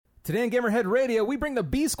Today on Gamerhead Radio, we bring the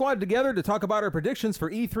B Squad together to talk about our predictions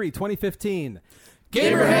for E3 2015.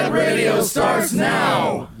 Gamerhead Radio starts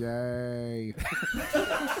now! Yay.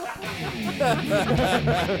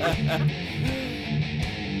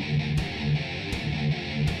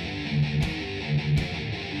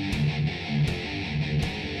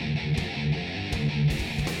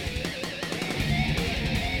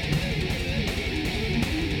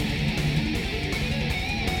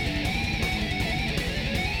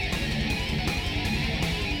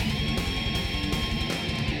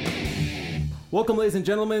 Welcome, ladies and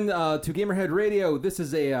gentlemen, to Gamerhead Radio. This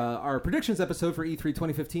is our predictions episode for E3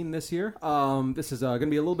 2015 this year. This is going to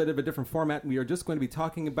be a little bit of a different format. We are just going to be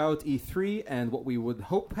talking about E3 and what we would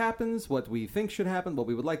hope happens, what we think should happen, what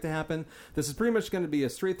we would like to happen. This is pretty much going to be a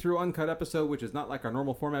straight-through, uncut episode, which is not like our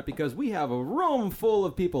normal format because we have a room full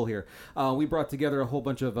of people here. We brought together a whole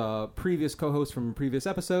bunch of previous co-hosts from previous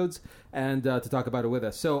episodes and to talk about it with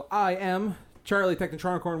us. So I am Charlie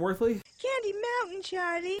Technotronicorn Worthley. Candy Mountain,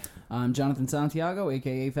 Charlie. I'm Jonathan Santiago,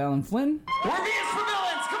 a.k.a. Fallon Flynn. We're being for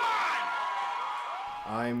villains, come on!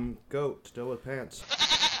 I'm Goat, still with pants.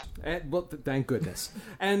 And, well, thank goodness.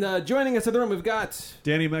 And joining us in the room, we've got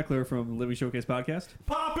Danny Meckler from Living Showcase Podcast.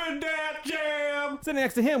 Poppin' that jam! Sitting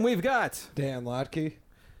next to him, we've got Dan Lotke.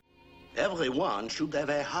 Everyone should have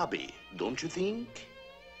a hobby, don't you think?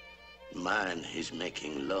 Mine is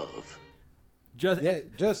making love. just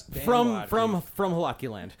Dan from Lotke. Halaki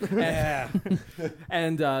Land. Yeah.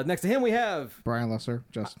 And next to him, we have Brian Lesser,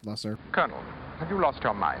 just Lesser. Colonel, have you lost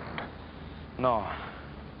your mind? No.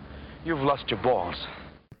 You've lost your balls.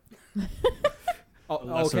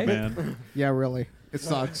 Lesser okay. man. Yeah, really. It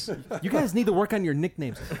sucks. You guys need to work on your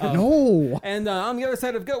nicknames. No. And on the other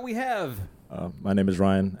side of Goat, we have My name is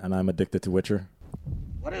Ryan, and I'm addicted to Witcher.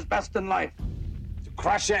 What is best in life? To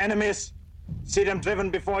crush your enemies, see them driven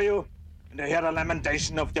before you, and to hear the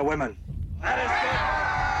lamentation of their women. That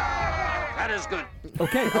is good.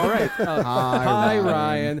 Okay, all right. Hi,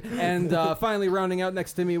 Ryan. And finally, rounding out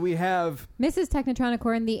next to me, we have Mrs.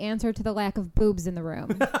 Technotronicorn, the answer to the lack of boobs in the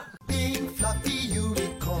room. Big fluffy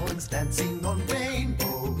unicorns dancing on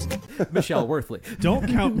rainbows. Michelle Worthley. Don't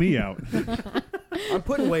count me out. I'm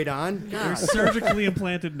putting weight on. You're God. surgically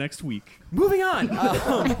implanted next week. Moving on.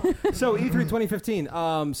 So E3 2015.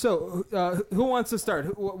 Who wants to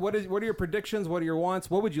start? What are your predictions? What are your wants?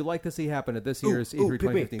 What would you like to see happen at this year's E3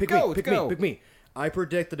 2015? Pick me. I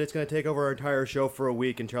predict that it's going to take over our entire show for a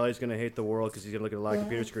week, and Charlie's going to hate the world because he's going to look at a lot of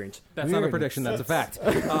computer screens. That's not a prediction. That's a fact.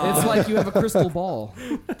 It's like you have a crystal ball.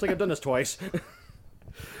 It's like I've done this twice.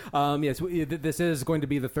 Yes, this is going to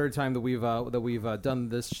be the third time that we've done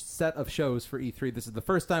this set of shows for E3. This is the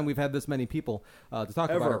first time we've had this many people to talk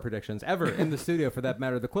about our predictions ever in the studio. For that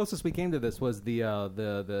matter, the closest we came to this was the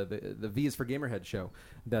V is for Gamerhead show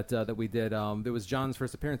that we did. It was John's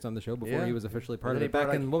first appearance on the show before he was officially part of it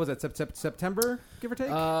back in what was that September, give or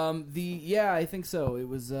take? I think so. It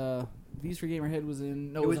was V's for Gamerhead was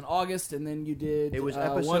in August, and then you did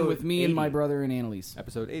one with me 80. and my brother and Annalise.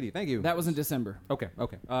 Episode 80. Thank you. That was in December. Okay.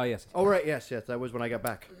 Yes. Oh, right, yes. That was when I got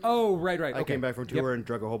back. Oh, right. I came back from tour and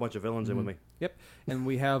drug a whole bunch of villains in with me. Yep. And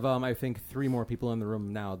we have, I think, 3 more people in the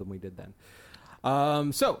room now than we did then.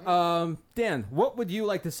 Dan, what would you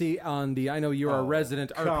like to see on the... I know you're a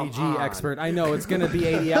resident RPG expert. I know it's going to be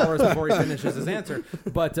 80 hours before he finishes his answer.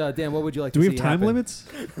 But, Dan, what would you like to see Do we have time happen? limits?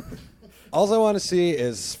 All I want to see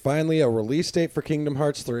is finally a release date for Kingdom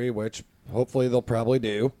Hearts 3, which hopefully they'll probably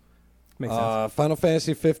do. Makes sense. Final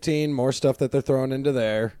Fantasy 15, more stuff that they're throwing into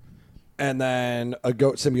there. And then a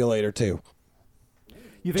Goat Simulator 2.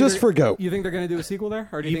 Just for Goat. You think they're going to do a sequel there?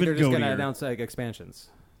 Or do you think Even they're just going to goatier. announce expansions?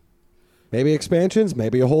 Maybe expansions,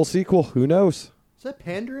 maybe a whole sequel. Who knows? Is that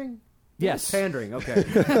pandering? Yes. It's pandering,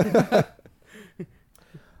 okay.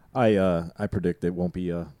 I predict it won't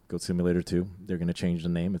be Goat Simulator 2. They're going to change the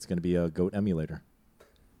name. It's going to be a Goat Emulator.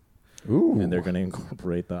 Ooh. And they're going to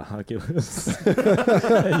incorporate the Oculus.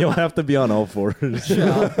 And you'll have to be on all fours.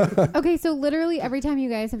 Okay, so literally every time you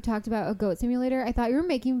guys have talked about a goat simulator, I thought you were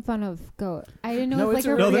making fun of goat. I didn't know it's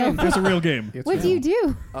like a real game. It's a real game. What do you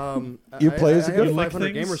do? You play as a I goat? have a Lick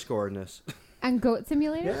 500 things? gamer score in this. On Goat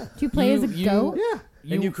Simulator? Yeah. Do you play as a goat? Yeah.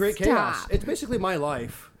 And you create chaos. It's basically my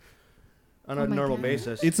life on a Oh my normal God.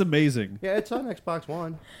 basis. It's amazing. Yeah, it's on Xbox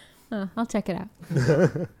One. I'll check it out.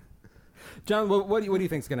 John, what do you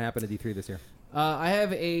think is going to happen at E3 this year? I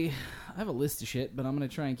have a list of shit, but I'm going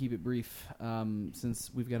to try and keep it brief since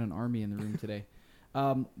we've got an army in the room today.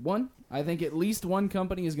 One, I think at least one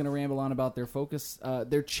company is going to ramble on about their focus,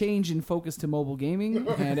 their change in focus to mobile gaming,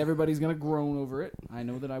 and everybody's going to groan over it. I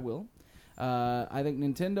know that I will. I think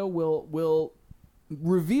Nintendo will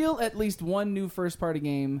reveal at least one new first-party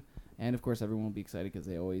game And, of course, everyone will be excited because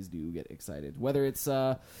they always do get excited. Whether it's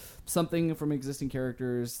something from existing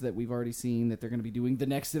characters that we've already seen that they're going to be doing the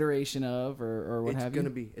next iteration of or what have you.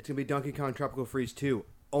 It's going to be Donkey Kong Tropical Freeze 2,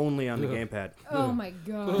 only on the gamepad. Oh, my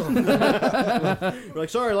God. We're like,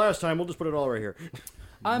 sorry, last time. We'll just put it all right here.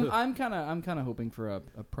 I'm kind of hoping for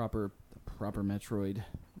a proper Metroid,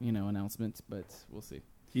 announcement, but we'll see.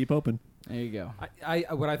 Keep open. There you go.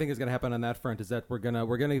 What I think is going to happen on that front is that we're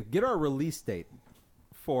gonna get our release date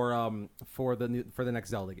for the next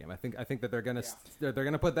Zelda game. I think that they're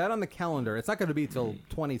gonna put that on the calendar. It's not going to be till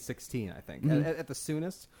 2016, I think, at the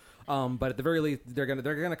soonest. But at the very least, they're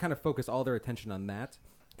gonna kind of focus all their attention on that,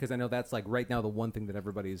 because I know that's like right now the one thing that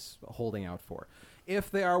everybody's holding out for. If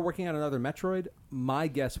they are working on another Metroid, my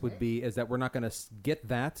guess would be is that we're not going to get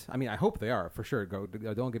that. I mean, I hope they are for sure.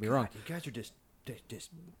 Don't get me wrong. You guys are just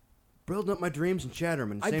building up my dreams and shatter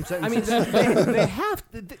them in the same sentence. I mean, they have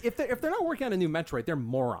to, if they're not working on a new Metroid, they're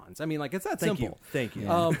morons. I mean, like, it's that simple. Thank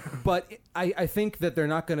you. But I think that they're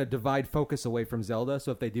not going to divide focus away from Zelda.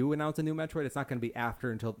 So if they do announce a new Metroid, it's not going to be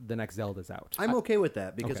after until the next Zelda's out. I'm okay with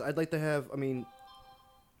that because I'd like to have. I mean,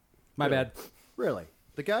 my bad. Really,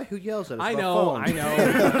 the guy who yells at us. I about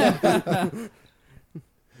know. Phones.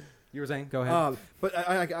 You were saying? Go ahead. But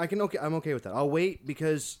I'm okay with that. I'll wait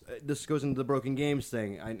because this goes into the broken games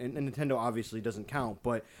thing. And Nintendo obviously doesn't count,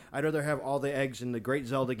 but I'd rather have all the eggs in the great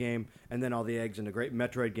Zelda game and then all the eggs in the great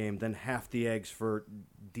Metroid game than half the eggs for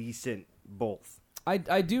decent both.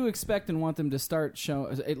 I do expect and want them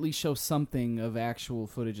to at least show something of actual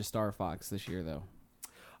footage of Star Fox this year, though.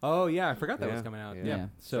 Oh yeah, I forgot that was coming out. Yeah.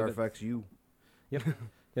 So Star Fox U. Yep.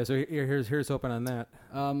 Yeah, so here's hoping on that.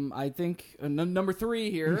 I think number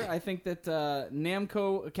 3 here. I think that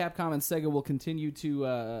Namco, Capcom, and Sega will continue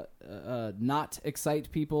to not excite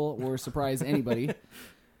people or surprise anybody.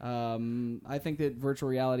 I think that virtual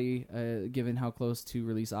reality, given how close to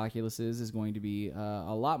release Oculus is going to be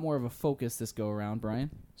a lot more of a focus this go around. Brian,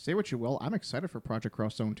 say what you will, I'm excited for Project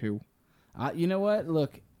Cross Zone 2. You know what?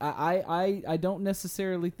 Look, I don't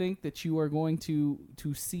necessarily think that you are going to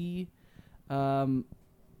see.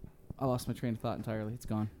 I lost my train of thought entirely. It's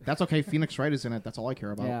gone. That's okay. Phoenix Wright is in it. That's all I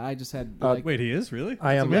care about. Yeah, I just had. Wait, he is really?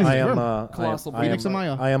 I am Colossal Phoenix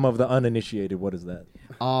Amaya. I am of the uninitiated. What is that?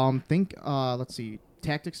 Let's see,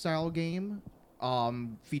 tactic style game,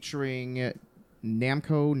 featuring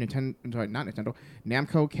Namco,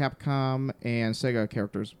 Namco, Capcom, and Sega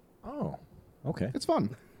characters. Oh, okay. It's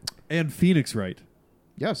fun. And Phoenix Wright.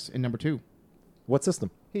 Yes, in number 2. What system?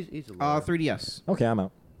 He's a 3DS. Okay, I'm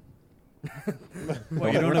out.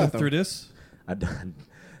 Well, you don't have a 3DS? I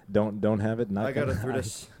don't have it. I got a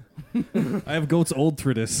 3DS. I have Goat's old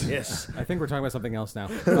 3DS. Yes. I think we're talking about something else now.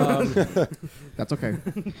 That's okay.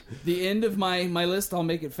 The end of my list, I'll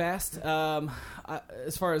make it fast.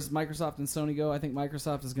 As far as Microsoft and Sony go, I think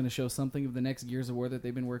Microsoft is going to show something of the next Gears of War that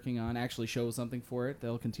they've been working on, actually show something for it.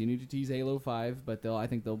 They'll continue to tease Halo 5, but I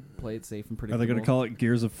think they'll play it safe and predictable. Are they going to call it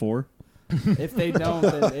Gears of 4? If they don't,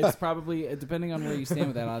 then it's probably, depending on where you stand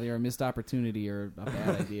with that, either a missed opportunity or a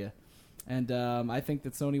bad idea. And I think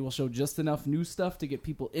that Sony will show just enough new stuff to get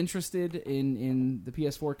people interested in the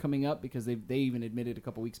PS4 coming up, because they even admitted a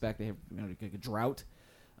couple weeks back they have like a drought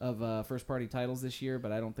of first-party titles this year.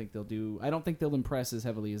 But I don't think they'll impress as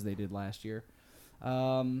heavily as they did last year.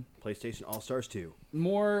 PlayStation All-Stars 2.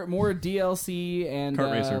 More DLC and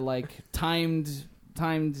like timed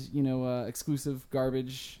exclusive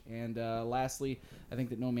garbage. And lastly, I think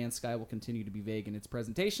that No Man's Sky will continue to be vague in its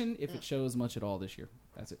presentation if it shows much at all this year.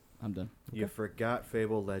 That's it. I'm done. Okay. You forgot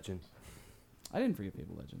Fable Legend. I didn't forget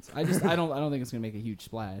Fable Legends. I don't think it's gonna make a huge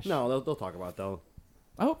splash. No, they'll talk about it though.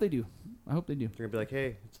 I hope they do. They're gonna be like,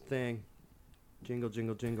 hey, it's a thing. Jingle,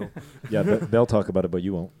 jingle, jingle. Yeah, they'll talk about it, but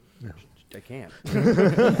you won't. I can't.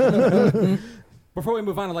 Before we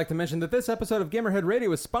move on, I'd like to mention that this episode of Gamerhead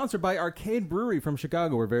Radio is sponsored by Arcade Brewery from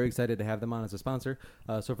Chicago. We're very excited to have them on as a sponsor.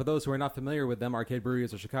 So for those who are not familiar with them, Arcade Brewery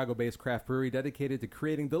is a Chicago-based craft brewery dedicated to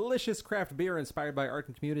creating delicious craft beer inspired by art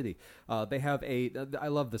and community. They have I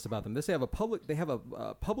love this about them. They have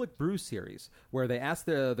a public brew series where they ask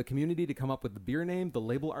the community to come up with the beer name, the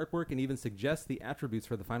label artwork, and even suggest the attributes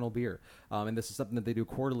for the final beer. And this is something that they do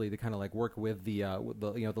quarterly to kind of like work with the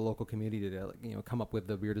local community to come up with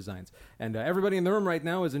the beer designs. And everybody in the room right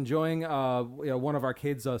now is enjoying one of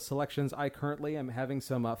Arcade's selections. I currently am having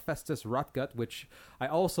some Festus Rotgut, which I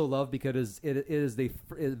also love because it is the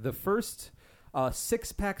first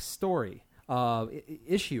 6-pack story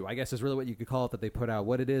issue, I guess is really what you could call it, that they put out.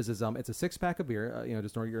 What it is it's a 6-pack of beer,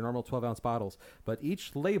 just your normal 12-ounce bottles, but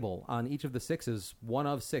each label on each of the 6 is one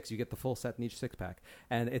of 6. You get the full set in each 6-pack,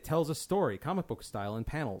 and it tells a story, comic book style, in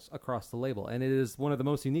panels across the label, and it is one of the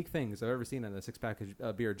most unique things I've ever seen in a 6-pack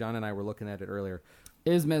of beer. John and I were looking at it earlier.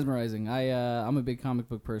 It is mesmerizing. I'm a big comic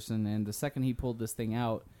book person, and the second he pulled this thing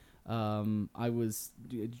out, I was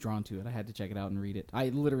drawn to it. I had to check it out and read it. I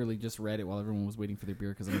literally just read it while everyone was waiting for their beer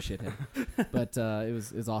because I'm a shithead. But it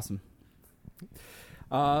was awesome.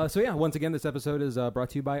 So yeah, once again, this episode is brought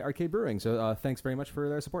to you by Arcade Brewing. So thanks very much for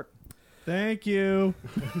their support. Thank you.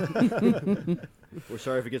 We're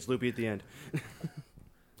sorry if it gets loopy at the end.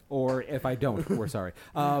 Or if I don't, we're sorry.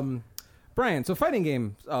 Brian, so fighting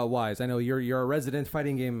game wise, I know you're a resident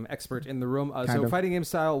fighting game expert in the room. So fighting game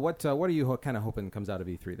style, what are you kind of hoping comes out of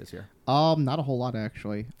E3 this year? Not a whole lot,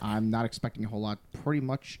 actually. I'm not expecting a whole lot. Pretty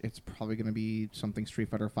much, it's probably going to be something Street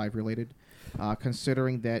Fighter V related,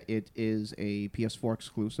 considering that it is a PS4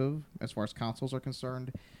 exclusive as far as consoles are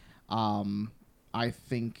concerned. I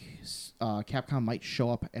think Capcom might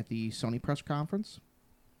show up at the Sony press conference.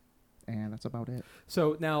 And that's about it.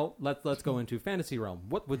 So now let's go into fantasy realm.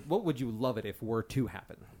 What would you love it if were to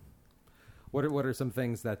happen? What are some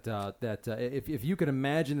things that if you could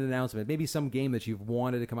imagine an announcement, maybe some game that you've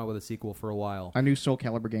wanted to come out with a sequel for a while? A new Soul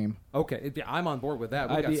Calibur game. Okay, I'm on board with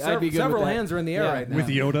that. I'd be good several with that. hands are in the air right now. With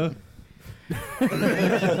Yoda?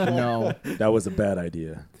 No. That was a bad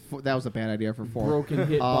idea. That was a bad idea for 4. Broken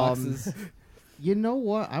hit boxes. You know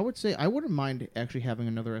what? I would say I wouldn't mind actually having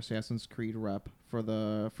another Assassin's Creed rep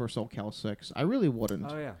for Soul Cal 6. I really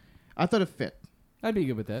wouldn't. Oh yeah, I thought it fit. I'd be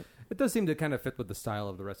good with that. It does seem to kind of fit with the style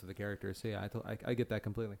of the rest of the characters. So yeah, I get that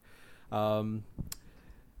completely. Danny,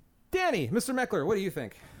 Mr. Meckler, what do you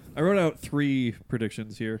think? I wrote out 3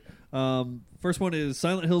 predictions here. First one is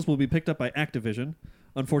Silent Hills will be picked up by Activision.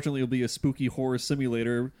 Unfortunately, it'll be a spooky horror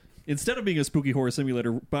simulator. Instead of being a spooky horror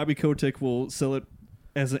simulator, Bobby Kotick will sell it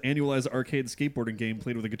as an annualized arcade skateboarding game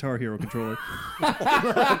played with a Guitar Hero controller. Okay,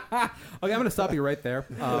 I'm going to stop you right there.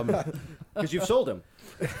 Because you've sold him.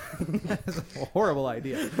 That's a horrible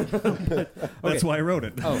idea. That's why I wrote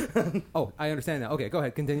it. Oh, I understand now. Okay, go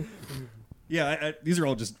ahead, continue. Yeah, these are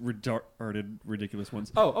all just retarded, ridiculous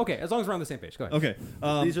ones. Oh, okay, as long as we're on the same page. Go ahead. Okay.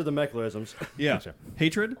 These are the Mecklerisms. Yeah. Gotcha.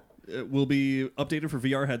 Hatred will be updated for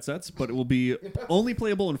VR headsets, but it will be only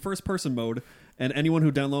playable in first-person mode, and anyone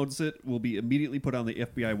who downloads it will be immediately put on the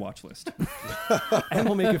FBI watch list. And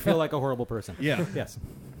will make you feel like a horrible person. Yeah. Yes.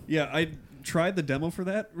 Yeah, I tried the demo for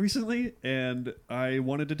that recently, and I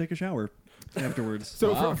wanted to take a shower afterwards.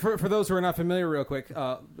 So for those who are not familiar, real quick,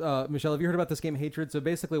 Michelle, have you heard about this game Hatred? So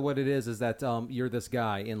basically, what it is that you're this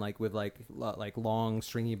guy in with long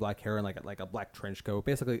stringy black hair and like a black trench coat,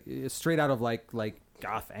 basically straight out of like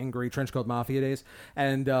goth angry trench coat mafia days,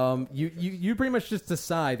 and you pretty much just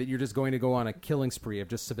decide that you're just going to go on a killing spree of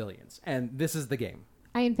just civilians, and this is the game.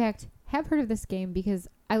 I in fact have heard of this game because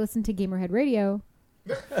I listened to Gamerhead Radio.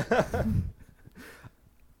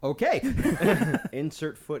 Okay.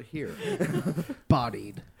 Insert foot here.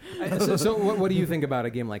 Bodied. So what do you think about a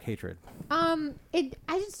game like Hatred? I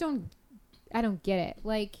don't get it.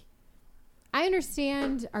 Like, I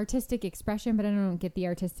understand artistic expression, but I don't get the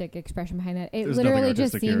artistic expression behind that. It There's literally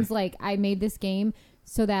just nothing artistic seems here. like I made this game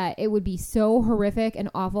so that it would be so horrific and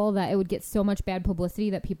awful that it would get so much bad publicity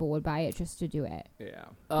that people would buy it just to do it. Yeah.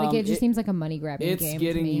 Like, it just seems like a money grabbing game. It's to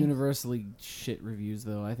getting me. universally shit reviews,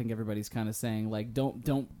 though. I think everybody's kind of saying like, don't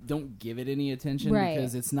give it any attention, Right.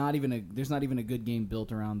 because there's not even a good game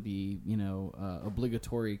built around the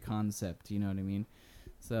obligatory concept. You know what I mean?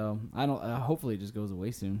 So I don't. Hopefully, it just goes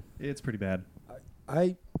away soon. It's pretty bad.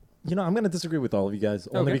 I'm going to disagree with all of you guys,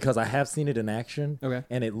 only Okay. because I have seen it in action, Okay.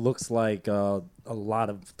 and it looks like a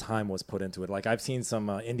lot of time was put into it. Like, I've seen some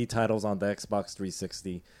indie titles on the Xbox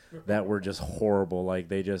 360 that were just horrible. Like,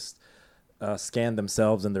 they just scanned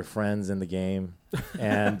themselves and their friends in the game,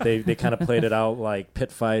 and they kind of played it out like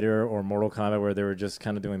Pit Fighter or Mortal Kombat, where they were just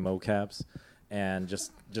kind of doing mocaps, and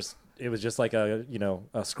just it was just like a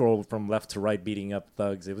scroll from left to right beating up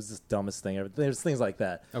thugs. It was the dumbest thing ever. There's things like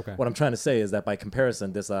that. Okay. What I'm trying to say is that by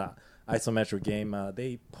comparison, this isometric game,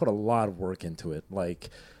 they put a lot of work into it. Like,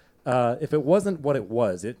 if it wasn't what it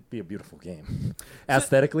was, it'd be a beautiful game,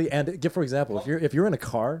 aesthetically. And for example, if you're in a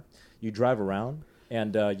car, you drive around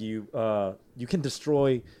and you can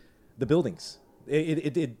destroy the buildings.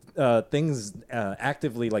 Things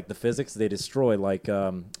actively, like the physics, they destroy like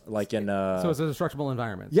in So it's a destructible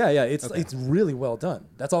environment. yeah, it's Okay. it's really well done.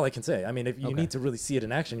 That's all I can say. I mean, if you Okay. need to really see it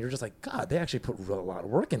in action, you're just like, God, they actually put a lot of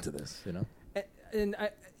work into this, you know? And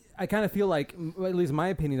I kind of feel like, at least my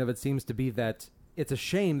opinion of it seems to be that it's a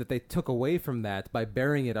shame that they took away from that by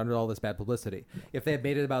burying it under all this bad publicity. If they had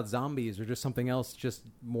made it about zombies or just something else, just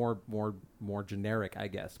more generic, I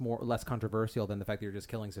guess, less controversial than the fact that you're just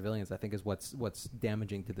killing civilians, I think is what's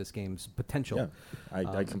damaging to this game's potential.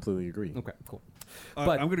 Yeah, I completely agree. Okay, cool.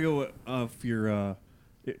 But I'm going to go off your.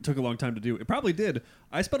 It took a long time to do. It probably did.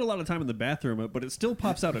 I spent a lot of time in the bathroom, but it still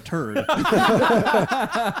pops out a turd.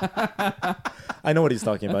 I know what he's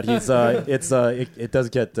talking about. It does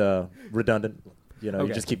get redundant. You Okay.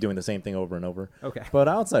 You just keep doing the same thing over and over. Okay. But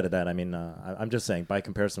outside of that, I mean, I'm just saying, by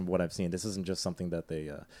comparison to what I've seen, this isn't just something that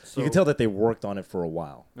they. So- you can tell that they worked on it for a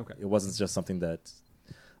while. Okay. It wasn't just something that.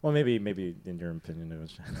 Well, maybe in your opinion, it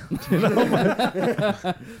was.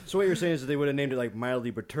 So what you're saying is that they would have named it like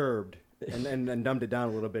Mildly Perturbed and dumbed it down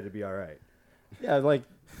a little bit to be all right. Yeah, like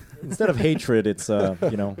instead of hatred, it's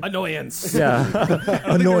annoyance. Yeah, I don't think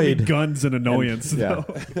there would be annoyed. guns and annoyance. Yeah.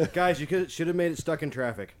 though. Guys, you should have made it Stuck in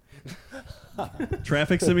Traffic.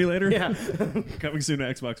 Traffic Simulator. Yeah. Coming soon to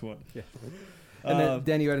Xbox One. Yeah. And then,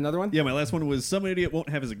 Dan, you had another one? Yeah, my last one was some idiot won't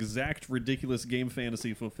have his exact ridiculous game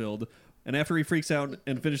fantasy fulfilled, and after he freaks out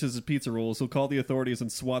and finishes his pizza rolls, he'll call the authorities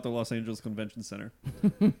and SWAT the Los Angeles Convention Center.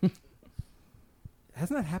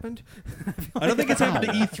 Hasn't that happened? I don't think it's happened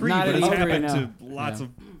to E3, Not but at it's E3, happened no. to lots Yeah.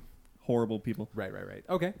 of horrible people. Right.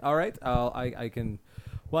 Okay, all right. I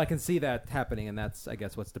can see that happening, and that's, I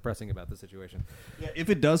guess, what's depressing about the situation. Yeah, if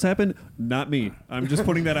it does happen, not me. I'm just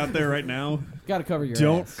putting that out there right now. Got to cover your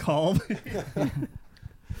Don't ass. call me.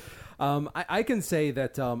 I can say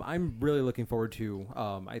that I'm really looking forward to,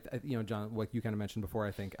 John, what you kind of mentioned before,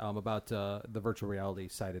 I think, about the virtual reality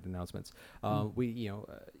sided announcements.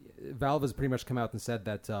 Valve has pretty much come out and said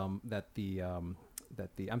that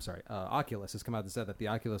Oculus has come out and said that the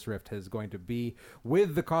Oculus Rift is going to be,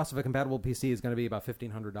 with the cost of a compatible PC, is going to be about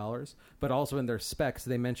 $1,500. But also in their specs,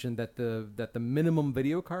 they mentioned that the minimum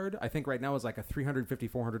video card, I think right now, is like a $350,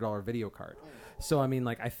 $400 video card. So I mean,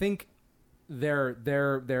 like, I think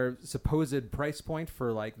their supposed price point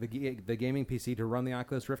for like the gaming PC to run the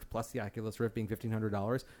Oculus Rift plus the Oculus Rift being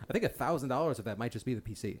 $1,500, I think $1,000 of that might just be the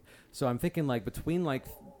PC. So I'm thinking like between $350,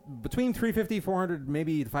 $400,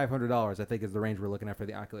 maybe $500, I think is the range we're looking at for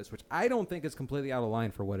the Oculus, which I don't think is completely out of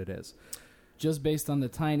line for what it is. Just based on the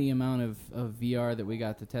tiny amount of VR that we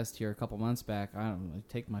got to test here a couple months back, I don't know,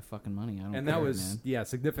 take my fucking money. I don't. And care, that was man.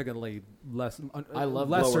 significally less. I love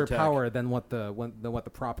lesser lower tech. power than what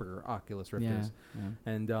the proper Oculus Rift is. Yeah.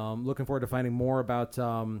 And looking forward to finding more about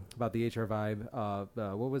the HR Vive.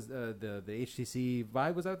 What was the HTC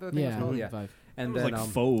Vive? Was that the thing? Yeah, it was called? Yeah. Vive. And It was then like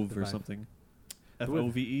the Fove or Vive. something.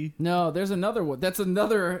 FOVE. No, there's another one. That's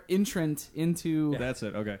another entrant into That's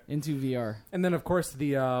it. Okay. into VR. And then of course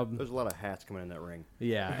the There's a lot of hats coming in that ring.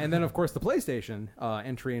 yeah, and then of course the PlayStation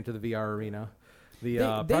entry into the VR arena. The They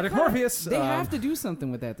Project kinda- Morpheus. They have to do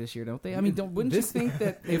something with that this year, don't they? I mean, wouldn't you think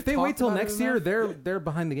that if they wait till talked about next it year, enough? they're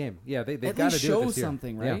behind the game. Yeah, they've At got to least do it show this year.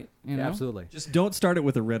 something, Yeah. right? You know? Absolutely. Just don't start it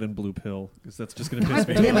with a red and blue pill, because that's just going to God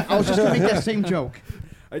piss me damn off. it! I was just gonna make that same joke.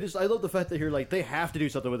 I love the fact that you're like, they have to do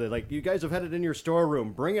something with it. Like, you guys have had it in your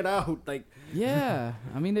storeroom. Bring it out. Like, Yeah,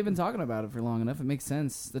 I mean, they've been talking about it for long enough. It makes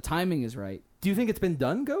sense. The timing is right. Do you think it's been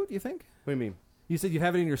done, Goat? Do you think? what do you mean? You said you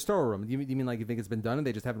have it in your storeroom. Do you mean like you think it's been done and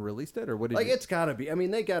they just haven't released it, or what? Did Like, you... it's got to be. I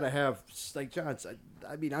mean, they got to have, like, John said,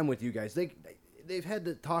 I mean, I'm with you guys. They've had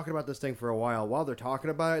to talking about this thing for a while. While they're talking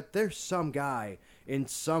about it, there's some guy in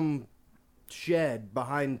some shed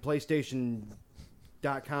behind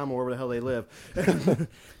PlayStation.com or wherever the hell they live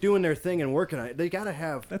doing their thing and working on it. They got to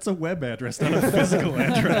have. That's a web address, not a physical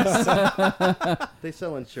address. They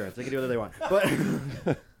sell insurance. They can do whatever they want.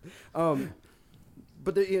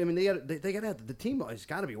 But they, I mean, they got to have the team has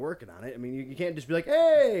got to be working on it. I mean, you can't just be like,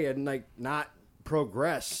 hey, and like not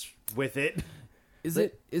progress with it. Is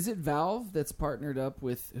it Valve that's partnered up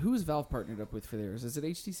with? Who's Valve partnered up with for theirs? Is it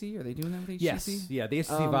HTC? Are they doing that with HTC? Yes, yeah. The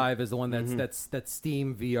HTC Vive is the one that's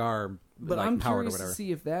Steam VR, But like, I'm powered or curious to whatever.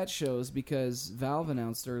 see if that shows, because Valve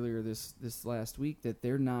announced earlier this last week that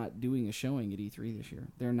they're not doing a showing at E3 this year.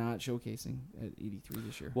 They're not showcasing at E3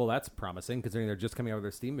 this year. Well, that's promising considering they're just coming out with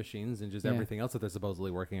their Steam machines and just Yeah. everything else that they're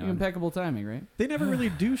supposedly working on. Impeccable timing, right? They never really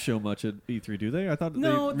do show much at E3, do they? I thought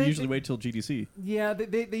No, they they- usually wait till GDC. Yeah,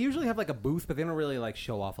 they usually have like a booth, but they don't really like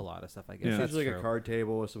show off a lot of stuff. I guess Yeah. It's that's usually like true. a card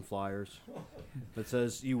table with some flyers that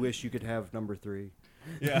says, "You wish you could have number 3."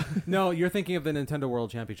 Yeah. No, you're thinking of the Nintendo World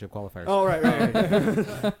Championship qualifiers. Oh,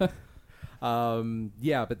 right.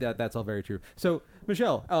 Yeah, but that's all very true. So,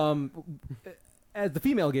 Michelle, as the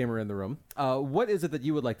female gamer in the room, what is it that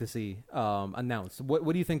you would like to see announced?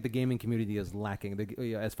 What do you think the gaming community is lacking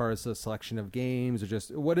as far as the selection of games, or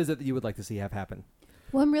just what is it that you would like to see have happen?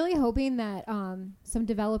 Well, I'm really hoping that some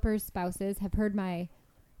developers' spouses have heard my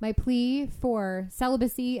my plea for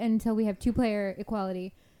celibacy until we have 2-player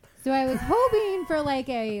equality. So I was hoping for like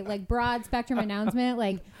a broad spectrum announcement,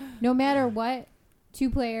 like no matter what, 2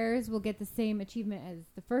 players will get the same achievement as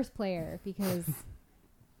the first player because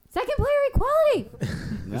second player equality.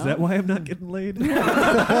 Is that why I'm not getting laid? Yeah,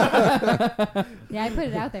 I put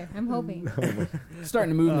it out there. I'm hoping.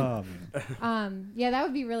 Starting a movement. Yeah, that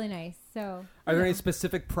would be really nice. So, are there any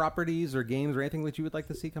specific properties or games or anything that you would like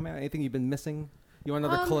to see come out? Anything you've been missing? You want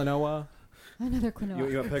another Klonoa? Another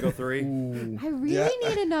Klonoa. You want Peggle 3? I really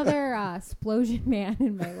need another Splosion Man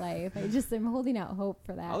in my life. I'm holding out hope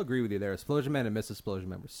for that. I'll agree with you there. Explosion Man and Mrs. Explosion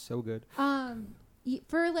Man were so good.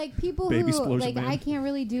 For like people Baby who Splosion like, Man. I can't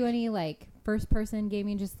really do any like first person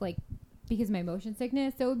gaming just like because of my motion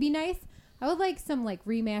sickness. So it would be nice. I would like some like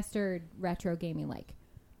remastered retro gaming, like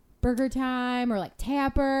Burger Time or like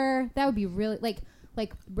Tapper. That would be really like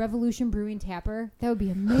Revolution Brewing Tapper. That would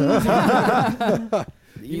be amazing.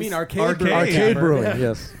 You mean arcade Arcade brewing,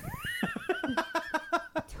 yes.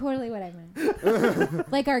 Totally what I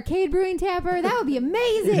meant. Like arcade brewing Tapper. That would be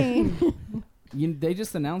amazing. They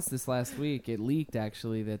just announced this last week. It leaked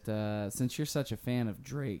actually that since you're such a fan of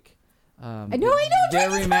Drake, I know they're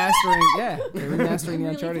Drake is remastering. Yeah, they're remastering the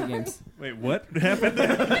Uncharted games. Wait, what happened?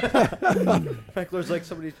 Heckler's like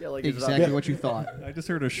somebody yelling. Exactly what you thought. I just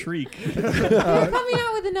heard a shriek. They're coming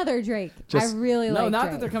out with another Drake. I really like. No, not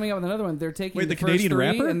Drake. that they're coming out with another one. They're taking Wait, the first Canadian 3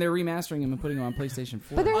 rapper? and they're remastering them and putting them on PlayStation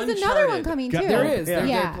 4. But there's another one coming too. There is.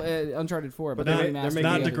 Yeah. They're Uncharted 4, but But they're they're remastering making the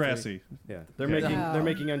it- other 3. Degrassi. Yeah, they're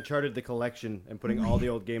making Uncharted the collection and putting all the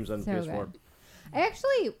old games on So PS4. good. I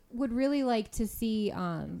actually would really like to see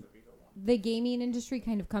the gaming industry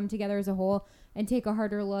kind of come together as a whole and take a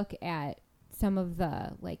harder look at some of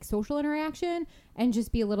the like social interaction and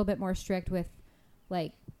just be a little bit more strict with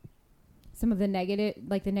like some of the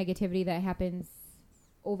negativity that happens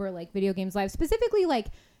over like video games live, specifically like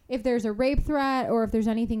if there's a rape threat or if there's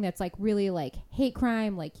anything that's like really like hate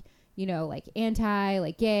crime, like like anti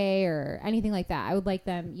like gay or anything like that. I would like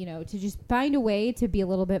them to just find a way to be a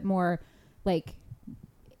little bit more like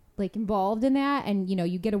involved in that, and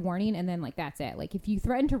you get a warning and then like that's it. Like if you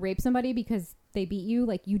threaten to rape somebody because they beat you,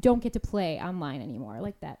 like you don't get to play online anymore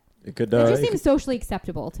like that. It could. It just seems socially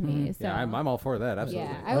acceptable to me. So Yeah, I'm all for that.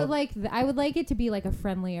 Absolutely. yeah, I would like it to be like a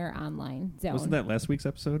friendlier online zone. Wasn't that last week's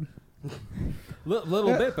episode?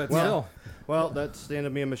 Little bit, but still. Well, that's the end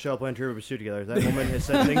of me and Michelle playing Trivia Pursuit together. That woman has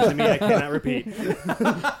said things to me I cannot repeat.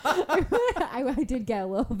 I did get a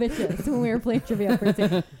little vicious when we were playing Trivia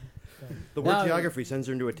Pursuit. The word geography sends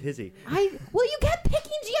her into a tizzy. You kept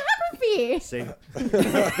picking geography. See?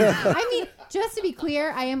 I mean, just to be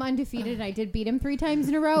clear, I am undefeated and I did beat him 3 times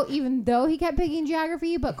in a row, even though he kept picking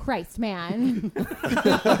geography, but Christ, man.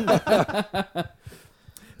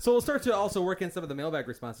 So we'll start to also work in some of the mailbag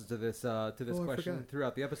responses to this question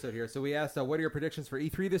throughout the episode here. So we asked, what are your predictions for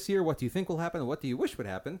E3 this year? What do you think will happen? And what do you wish would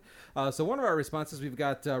happen? So one of our responses, we've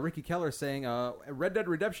got Ricky Keller saying Red Dead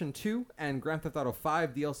Redemption 2 and Grand Theft Auto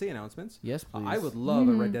 5 DLC announcements. Yes, please. I would love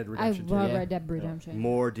a Red Dead Redemption 2. I love Red Dead Redemption.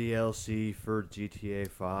 More DLC for GTA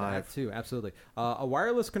 5. That too, absolutely. A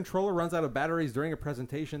wireless controller runs out of batteries during a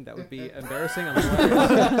presentation. That would be embarrassing.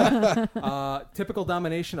 Typical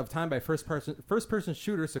domination of time by first person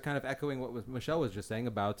shooters. So kind of echoing what Michelle was just saying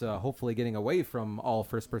about hopefully getting away from all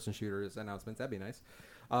first person shooters announcements. That'd be nice.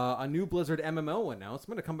 A new Blizzard MMO announced.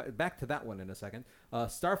 I'm going to come back to that one in a second.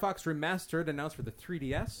 Star Fox Remastered announced for the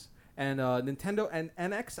 3DS. And Nintendo and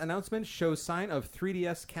NX announcement shows sign of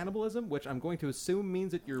 3DS cannibalism, which I'm going to assume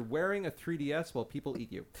means that you're wearing a 3DS while people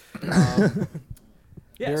eat you.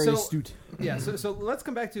 Yeah, Very so, astute. Yeah, so let's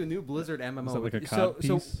come back to a new Blizzard MMO. Is that like a cod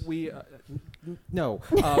piece? We no.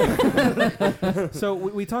 So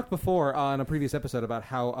we talked before on a previous episode about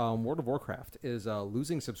how World of Warcraft is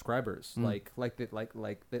losing subscribers, like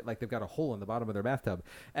they've got a hole in the bottom of their bathtub,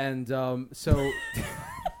 and so.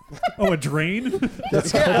 Oh, a drain?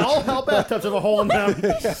 Yeah, all bathtubs have a hole in them.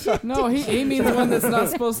 No, he means the one that's not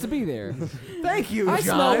supposed to be there. Thank you, I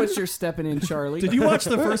John. smell what you're stepping in, Charlie. Did you watch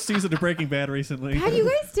the first season of Breaking Bad recently? God, you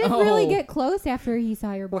guys did really get close after he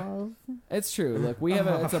saw your balls. It's true. Look, we have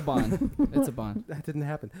it's a bond. It's a bond. That didn't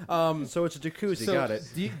happen. So it's a jacuzzi. So Got it.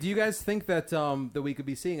 Do you guys think that that we could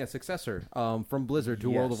be seeing a successor from Blizzard to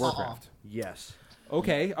World of Warcraft? Yes.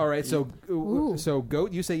 Okay. All right. So Ooh. so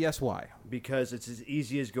Goat, you say yes. Why? Because it's as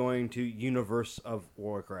easy as going to Universe of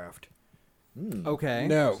Warcraft. Okay.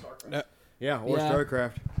 No. Yeah, or Yeah.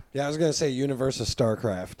 StarCraft. Yeah, I was going to say Universe of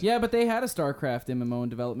StarCraft. Yeah, but they had a StarCraft MMO in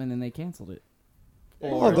development and they canceled it.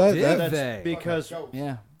 Or Well, did that- they? Because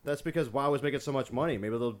Yeah. That's because WoW was making so much money.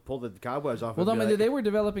 Maybe they'll pull the cobwebs off. Well, and be like, they were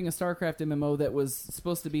developing a StarCraft MMO that was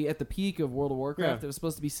supposed to be at the peak of World of Warcraft. Yeah. It was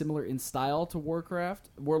supposed to be similar in style to World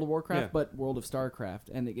of Warcraft, Yeah. but World of StarCraft,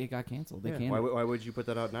 and it got canceled. They yeah. canceled. Why would you put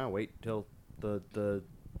that out now? Wait till the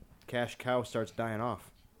cash cow starts dying off.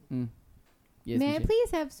 Yes, May I Michelle.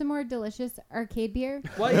 please have some more delicious arcade beer?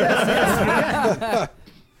 Well, yes.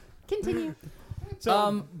 Continue.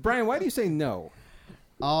 So, Brian, why do you say no?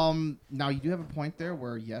 Now you do have a point there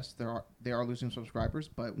where yes, they are losing subscribers,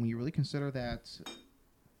 but when you really consider that,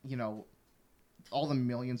 all the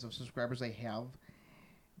millions of subscribers they have,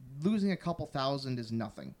 losing a couple thousand is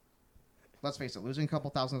nothing. Let's face it, losing a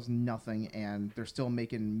couple thousand is nothing, and they're still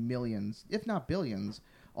making millions, if not billions,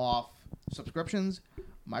 off subscriptions,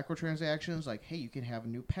 microtransactions. Like, hey, you can have a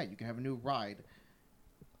new pet, you can have a new ride.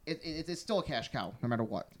 It's still a cash cow, no matter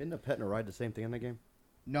what. Isn't a pet and a ride the same thing in the game?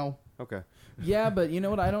 No. Okay. Yeah, but you know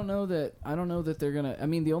what? I don't know that they're gonna. I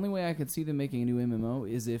mean, the only way I could see them making a new MMO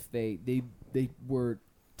is if they were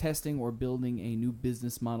testing or building a new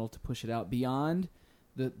business model to push it out beyond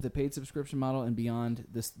the paid subscription model and beyond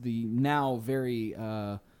the now very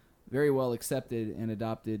well accepted and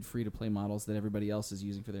adopted free to play models that everybody else is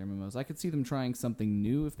using for their MMOs. I could see them trying something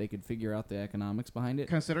new if they could figure out the economics behind it.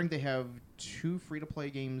 Considering they have 2 free to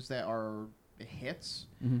play games that are hits,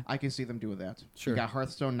 I can see them doing that. Sure. You got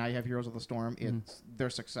Hearthstone, now you have Heroes of the Storm. It's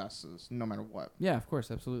their successes, no matter what. Yeah, of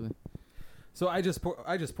course, absolutely. So I just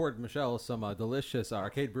poured Michelle some delicious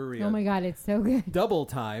arcade brewery. Oh my god, it's so good. Double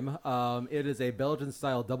Time. It is a Belgian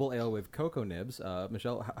style double ale with cocoa nibs.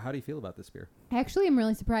 Michelle, how do you feel about this beer? Actually, I'm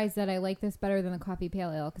really surprised that I like this better than the coffee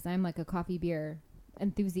pale ale because I'm like a coffee beer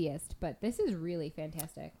enthusiast, but this is really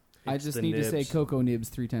fantastic. I just need to say Cocoa Nibs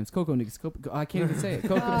 3 times. Cocoa Nibs. I can't even say it.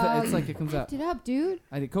 It's like it comes out. Lift it up, dude.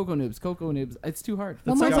 I did Cocoa Nibs. Cocoa Nibs. It's too hard.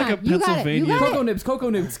 One more sounds time. like a You got it. You Pennsylvania- got Cocoa it. Nibs. Cocoa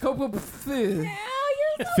Nibs. Cocoa Fizz.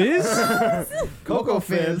 Fizz? Cocoa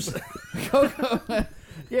Fizz. Cocoa.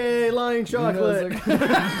 Yay, lying chocolate.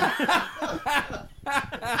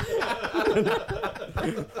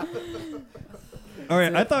 All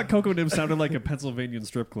right, I thought Cocoa Nibs sounded like a Pennsylvanian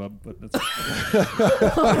strip club, but that's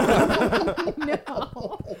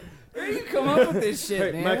No. Where do you come up with this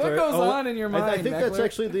shit, man? What goes on in your mind, I think that's Meckler?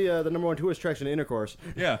 actually the number one tourist attraction in Intercourse.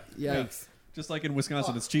 yeah. Yikes. Just like in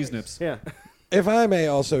Wisconsin, it's cheese nips. Yeah. If I may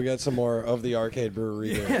also get some more of the arcade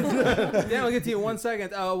brewery beer. Dan, I'll get to you in 1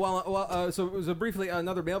 second. So briefly,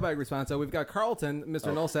 another mailbag response. We've got Carlton,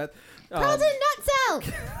 Mr. Nullset. Carlton Nutcell.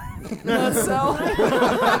 Nutcell.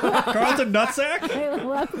 Carlton Nutsack? I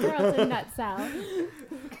love Carlton Nutcell.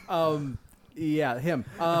 Yeah, him.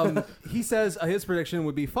 He says his prediction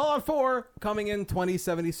would be Fallout 4 coming in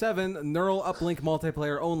 2077, neural uplink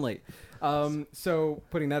multiplayer only. So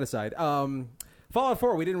putting that aside, Fallout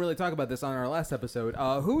 4, we didn't really talk about this on our last episode.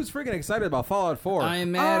 Who's freaking excited about Fallout 4? I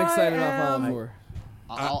am mad excited about Fallout 4.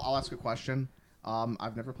 I'll ask a question.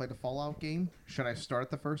 I've never played a Fallout game. Should I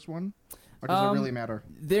start the first one? Or does it really matter?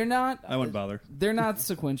 They're not. I wouldn't bother. They're not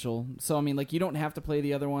sequential, so I mean, like, you don't have to play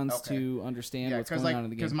the other ones Okay. to understand Yeah, what's going on in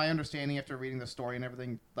the game. because my understanding after reading the story and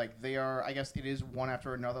everything, like they are, I guess it is one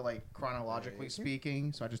after another, like chronologically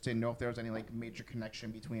speaking. So I just didn't know if there was any like major connection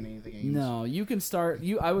between any of the games. No, you can start.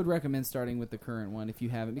 I would recommend starting with the current one if you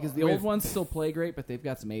haven't, because the old ones still play great, but they've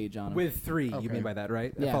got some age on them. With 3, Okay. you mean by that,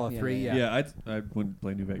 right? Yeah, Fallout yeah, 3, yeah. yeah. I wouldn't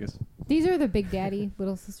play New Vegas. These are the Big Daddy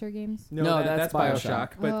Little Sister games. No, that's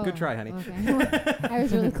BioShock. But good try, honey. Okay. I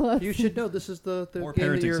was really close. You should know this is the Or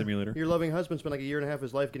game that Parenting your, Simulator. your loving husband spent like a year and a half of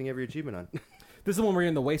his life getting every achievement on. This is the one where you're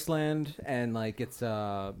in the wasteland and like it's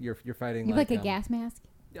you're fighting You have like a gas mask.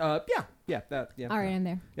 Yeah. All All right, I'm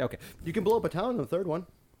there. Yeah, okay. You can blow up a town in the third one.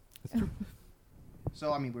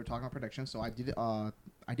 So I mean, we were talking about predictions. So I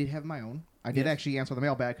did have my own. I did actually answer the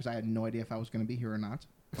mailbag because I had no idea if I was going to be here or not.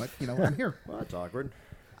 But I'm here. Well, that's awkward.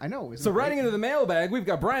 I know. So riding into the mailbag, we've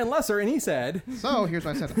got Brian Lesser, and he said... So here's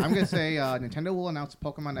what I said. I'm going to say Nintendo will announce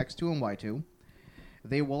Pokemon X2 and Y2.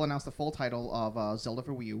 They will announce the full title of Zelda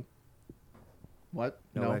for Wii U. What?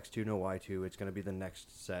 No X2, no Y2. It's going to be the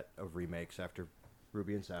next set of remakes after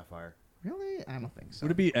Ruby and Sapphire. Really? I don't think so.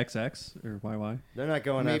 Would it be XX or YY? They're not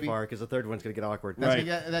going Maybe. that far because the third one's going to get awkward. Right.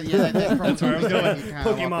 That's where I was going.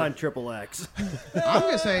 Pokemon Triple X. I'm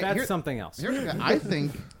going to say... That's something else. I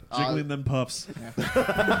think... Jiggling them puffs. Ain't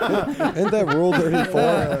that Rule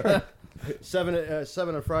 34?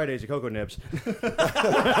 7 on Fridays at Cocoa Nibs.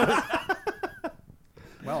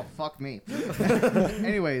 Well, fuck me.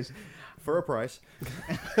 Anyways... For a price.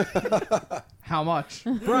 How much?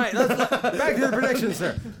 Right, back to the predictions,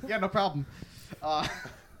 sir. Yeah, no problem. God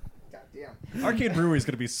damn. Arcade Brewery is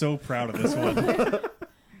going to be so proud of this one.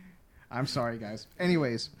 I'm sorry, guys.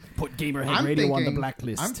 Anyways, put Gamerhead Radio on the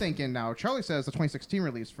blacklist. I'm thinking now. Charlie says the 2016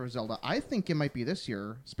 release for Zelda. I think it might be this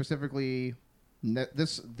year, specifically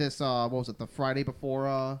this what was it? The Friday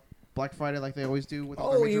before Black Friday, like they always do with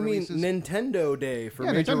all their major releases. Mean Nintendo Day for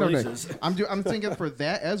major Nintendo releases? Day. I'm thinking for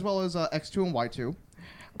that as well as X2 and Y2.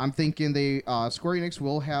 I'm thinking they Square Enix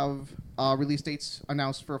will have release dates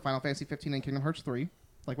announced for Final Fantasy 15 and Kingdom Hearts 3,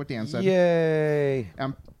 like what Dan said. Yay!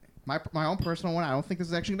 My own personal one, I don't think this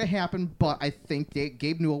is actually going to happen, but I think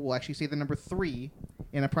Gabe Newell will actually say the number 3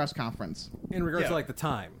 in a press conference. In regards to like the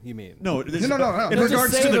time, you mean? No. In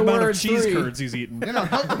regards to the amount of cheese curds he's eaten. No,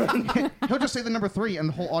 he'll just say the number 3, and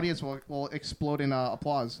the whole audience will explode in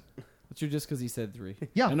applause. But you're just because he said 3.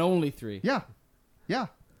 Yeah. And only 3. Yeah.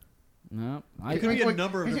 No, it could be a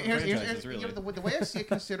number of different franchises, really. The way I see it,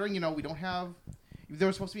 considering, we don't have... There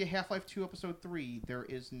was supposed to be a Half-Life 2 Episode 3. There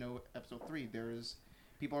is no Episode 3.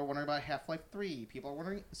 People are wondering about Half-Life 3.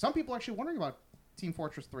 Some people are actually wondering about Team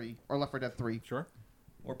Fortress 3 or Left 4 Dead 3. Sure.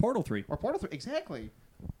 Or Portal 3. Exactly.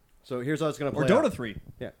 So here's how it's going to play out. Or Dota out. 3.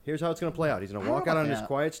 Yeah, here's how it's going to play out. He's going to walk out on this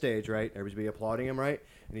quiet stage, right? Everybody's going to be applauding him, right?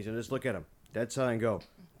 And he's going to just look at him, dead silent, and go,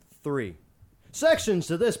 3 sections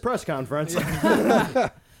to this press conference.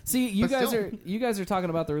 See, you guys are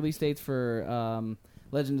talking about the release dates for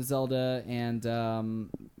Legend of Zelda, and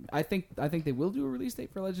I think they will do a release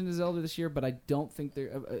date for Legend of Zelda this year, but I don't think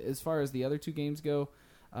they're as far as the other 2 games go,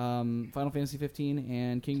 Final Fantasy 15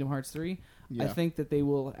 and Kingdom Hearts 3. Yeah. I think that they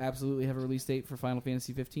will absolutely have a release date for Final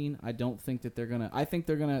Fantasy 15. I don't think that they're gonna. I think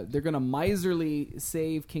they're gonna miserly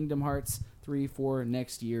save Kingdom Hearts 3 for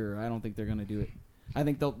next year. I don't think they're gonna do it. I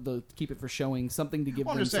think they'll keep it for showing, something to give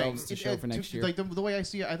themselves to show for next year. Like the way I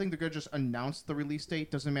see it, I think they're going to just announce the release date.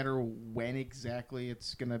 Doesn't matter when exactly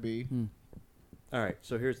it's going to be. All right,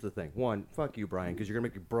 so here's the thing. 1, fuck you, Brian, because you're going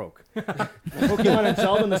to make me broke. Pokemon and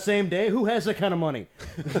Zelda on the same day? Who has that kind of money?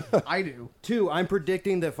 I do. 2, I'm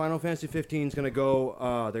predicting that Final Fantasy 15 is going to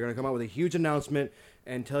go, they're going to come out with a huge announcement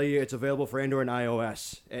and tell you it's available for Android and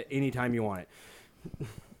iOS at any time you want it.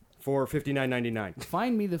 For $59.99.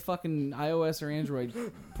 Find me the fucking iOS or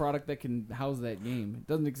Android product that can house that game. It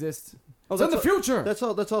doesn't exist. It's in the future. That's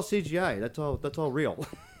all CGI. That's all real.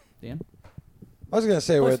 Dan? I was going to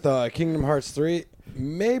say with Kingdom Hearts 3,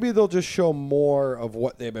 maybe they'll just show more of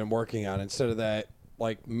what they've been working on instead of that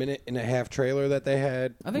minute and a half trailer that they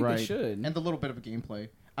had. I think they should. And the little bit of a gameplay.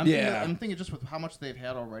 I'm thinking just with how much they've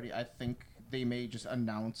had already, I think they may just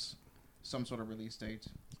announce some sort of release date.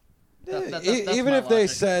 That's even if they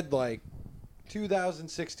said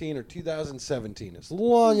 2016 or 2017, as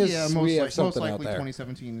long as we have something out there.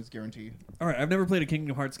 2017 is guaranteed. All right, I've never played a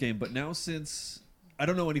Kingdom Hearts game, but now since I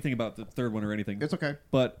don't know anything about the third one or anything, it's okay.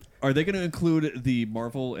 But are they going to include the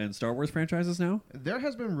Marvel and Star Wars franchises now? There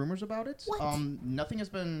has been rumors about it. What? Nothing has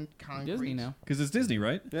been concrete. Disney now, because it's Disney,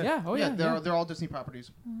 right? Yeah. They're all Disney properties.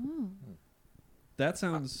 That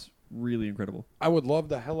sounds really incredible. I would love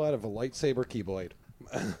the hell out of a lightsaber Keyblade.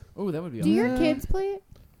 Oh, that would be awesome. Do your kids play it?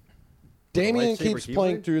 Damien keeps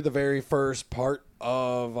playing through the very first part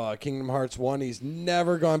of Kingdom Hearts 1. He's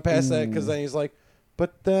never gone past that because then he's like,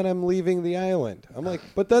 but then I'm leaving the island. I'm like,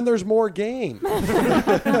 but then there's more game.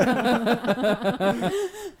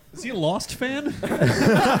 Is he a Lost fan?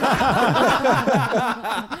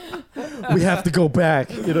 We have to go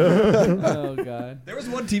back, Oh, God. There was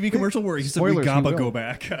one TV commercial where he said, we gotta go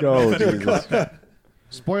back. Oh, Jesus.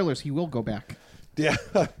 Spoilers, he will go back. Yeah.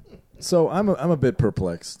 So I'm a bit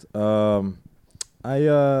perplexed. You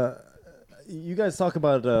guys talk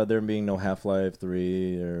about there being no Half-Life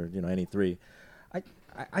 3 or any 3.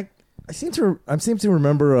 I seem to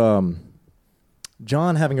remember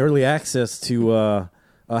John having early access to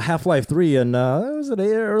Half-Life 3 in was it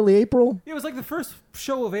early April? Yeah, it was like the first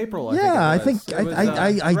show of April. I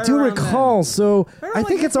do recall. Then. So I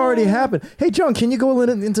think it's already happened. Hey, John, can you go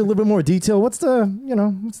into a little bit more detail? What's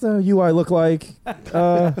the UI look like?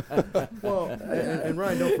 Well, and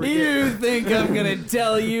Ryan, don't forget. You think I'm gonna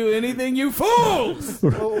tell you anything, you fools?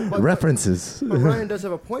 References. But Ryan does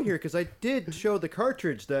have a point here because I did show the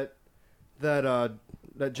cartridge that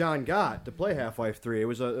John got to play Half-Life 3. It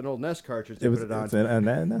was an old NES cartridge. They put it on. A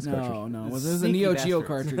NES cartridge. No. It was a Neo Geo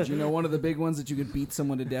cartridge. One of the big ones that you could beat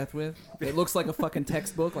someone to death with. It looks like a fucking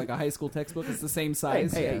textbook, like a high school textbook. It's the same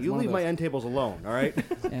size. Hey, you leave my end tables alone, all right?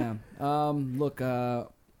 Yeah. Look, I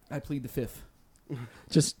plead the fifth.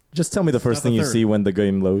 Just tell me the first thing you see when the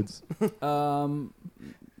game loads.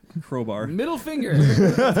 Crowbar. Middle finger.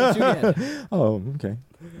 That's what you get. Oh, okay.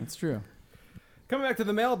 That's true. Coming back to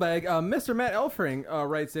the mailbag, Mr. Matt Elfring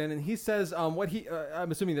writes in, and he says I'm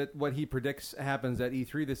assuming that what he predicts happens at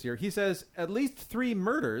E3 this year. He says at least 3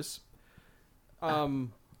 murders.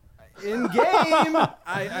 In game,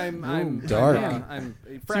 I'm dark. I'm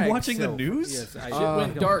Is he watching the news? Yes, Shit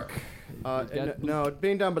went dark. No,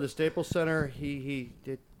 being down by the Staples Center, he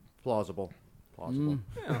did plausible.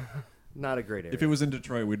 Yeah. Not a great area. If it was in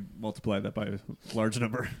Detroit, we'd multiply that by a large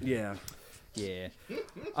number. Yeah. Yeah.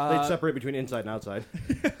 They'd separate between inside and outside.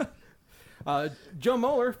 Joe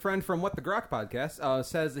Moeller, friend from What the Grok podcast,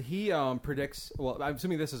 says that he predicts. Well, I'm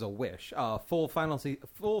assuming this is a wish. Full Final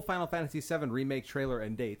Fantasy VII remake trailer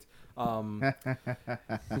and date. Yeah.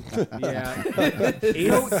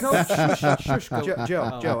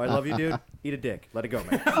 Joe, I love you, dude. Eat a dick. Let it go,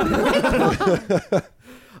 man.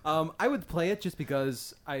 I would play it just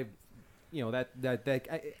because everybody.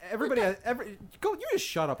 You just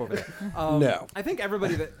shut up over there. No. I think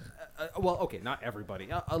everybody that. Well, okay, not everybody.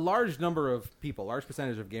 A large number of people, large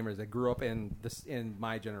percentage of gamers that grew up in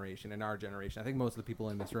my generation, in our generation. I think most of the people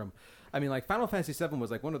in this room. I mean, like Final Fantasy VII was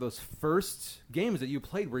like one of those first games that you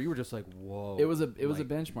played where you were just like, whoa. It was a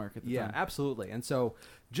benchmark at the time. Yeah, absolutely. And so,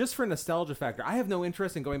 just for nostalgia factor, I have no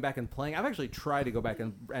interest in going back and playing. I've actually tried to go back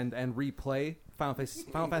and replay Final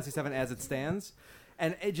Fantasy VII as it stands,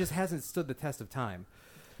 and it just hasn't stood the test of time.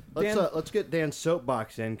 Let's get Dan's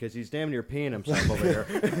soapbox in because he's damn near peeing himself over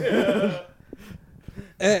here.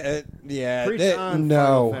 Yeah, Preach on, no.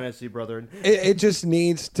 Final Fantasy, brethren. It just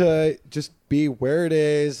needs to just be where it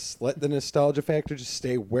is. Let the nostalgia factor just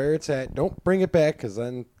stay where it's at. Don't bring it back because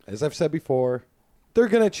then, as I've said before, they're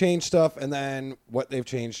gonna change stuff, and then what they've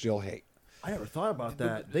changed you'll hate. I never thought about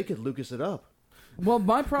that. They could Lucas it up. Well,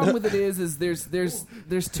 my problem with it is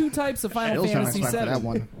there's two types of Final Still Fantasy trying to explain that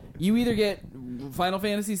one. VII. You either get Final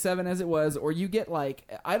Fantasy VII as it was, or you get like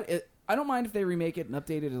I don't mind if they remake it and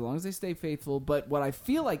update it as long as they stay faithful. But what I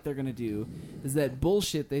feel like they're gonna do is that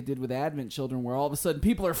bullshit they did with Advent Children, where all of a sudden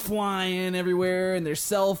people are flying everywhere and there's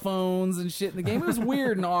cell phones and shit in the game. It was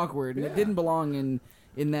weird and awkward, and it didn't belong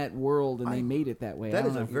in that world, and they made it that way. That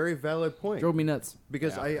is a very valid point. Drove me nuts.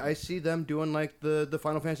 Because I see them doing like the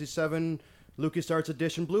Final Fantasy VII LucasArts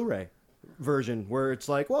Edition Blu-ray version, where it's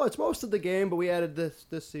like, well, it's most of the game, but we added this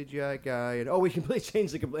CGI guy, and we completely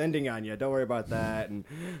changed the ending on you. Don't worry about that. And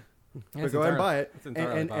but go ahead and buy it.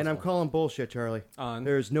 And I'm calling bullshit, Charlie.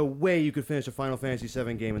 There's no way you could finish a Final Fantasy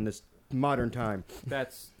VII game in this modern time.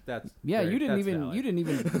 You didn't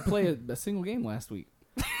even play a single game last week.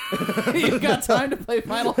 You got time to play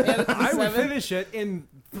Final Fantasy VII? I would finish it in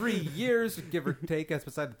 3 years, give or take. That's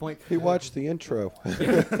beside the point. He watched the intro.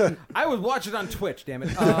 I would watch it on Twitch, damn it.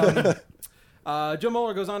 Joe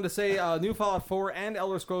Moeller goes on to say new Fallout 4 and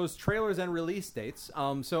Elder Scrolls trailers and release dates.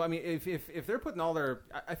 So, I mean, if they're putting all their...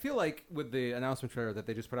 I feel like with the announcement trailer that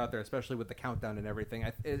they just put out there, especially with the countdown and everything,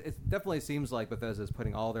 it definitely seems like Bethesda is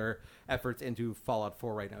putting all their efforts into Fallout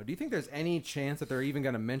 4 right now. Do you think there's any chance that they're even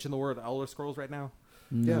going to mention the word Elder Scrolls right now?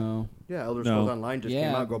 No. Yeah, Elder Scrolls Online just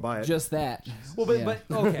came out. Go buy it. Just that. Well, but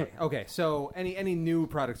okay. So, any new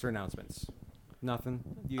products or announcements? Nothing.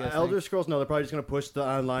 You guys Elder think? Scrolls, no, they're probably just going to push the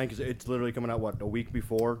online because it's literally coming out a week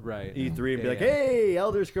before E3 and be like, hey,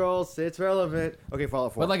 Elder Scrolls, it's relevant. Okay,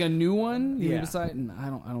 Fallout 4. But like a new one, you Yeah. decide? I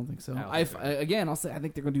don't think so. I I'll say I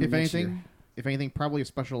think they're going to do it next year. If anything, probably a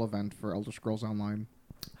special event for Elder Scrolls Online.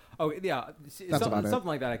 Oh yeah, That's about it. something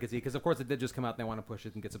like that I could see because of course it did just come out and they want to push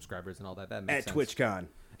it and get subscribers and all that. That makes At sense. TwitchCon.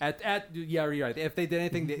 Yeah, you're right. If they did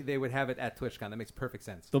anything, they would have it at TwitchCon. That makes perfect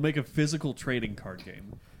sense. They'll make a physical trading card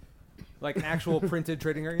game. Like an actual printed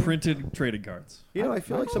trading card game? Printed trading cards. You know, I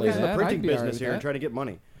feel like somebody's in the printing I'd be all right business with here and that. trying to get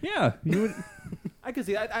money. Yeah, you would. I could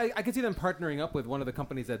see. I could see them partnering up with one of the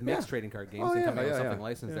companies that makes trading card games and coming out with something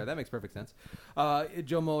licensed there. That makes perfect sense.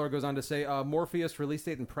 Joe Mueller goes on to say Morpheus release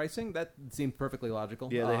date and pricing. That seems perfectly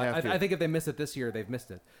logical. Yeah, they have to. I think if they miss it this year, they've missed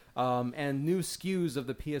it. And new SKUs of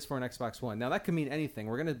the PS4 and Xbox One. Now that could mean anything.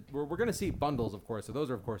 We're gonna see bundles, of course. So those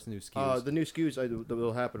are of course new SKUs. The new SKUs that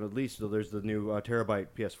will happen at least. So there's the new terabyte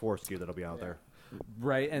PS4 SKU that'll be out there.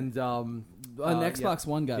 Right, and An Xbox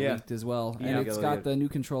One got Yeah. leaked as well, Yeah. and it's got the new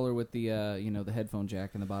controller with the the headphone jack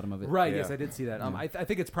in the bottom of it. Right, Yeah. yes, I did see that. I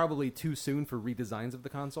think it's probably too soon for redesigns of the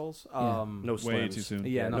consoles. No slims. Way too soon.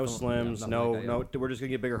 Yeah, no nothing- slims. nothing No, like that, no. We're just gonna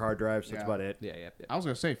get bigger hard drives. That's Yeah. about it. Yeah. I was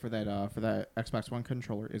gonna say for that Xbox One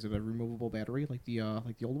controller, is it a removable battery like the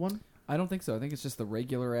old one? I don't think so. I think it's just the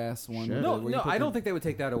regular ass one. Shit. No, where you put I the- don't think they would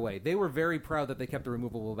take that away. They were very proud that they kept the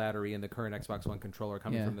removable battery in the current Xbox One controller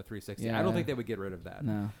coming Yeah. from the 360. Yeah. I don't think they would get rid of that.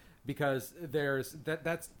 No. Because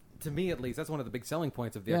that's to me at least that's one of the big selling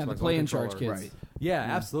points of the Yeah, Xbox the play One and charge controller. kids. Yeah,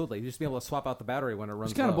 absolutely. You just be able to swap out the battery when it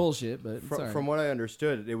runs It's kind of low. bullshit, but it's all right. From what I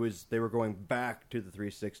understood, they were going back to the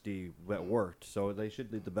 360 that worked. So they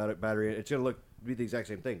should leave the battery. It's gonna be the exact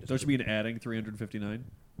same thing. Don't you mean adding 359?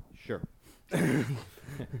 Sure.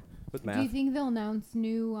 With math. Do you think they'll announce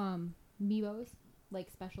new Amiibos? like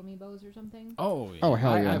special amiibos or something. Oh, yeah. Oh,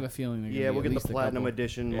 hell I yeah. have a feeling. Yeah, we'll get the Platinum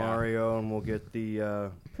Edition Mario, and we'll get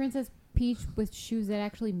the Princess Peach with shoes that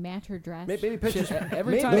actually match her dress. maybe Princess,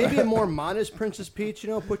 Every time- maybe a more modest Princess Peach.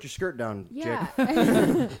 Put your skirt down, Yeah.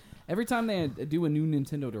 chick. Every time they do a new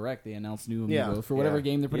Nintendo Direct, they announce new amiibos Yeah, for whatever yeah.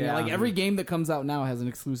 game they're putting out. Yeah. Like every game that comes out now has an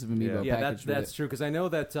exclusive amiibo Yeah, package. with that's it. true because I know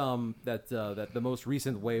that that the most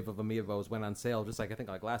recent wave of amiibos went on sale just like I think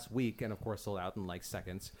like last week, and of course sold out in like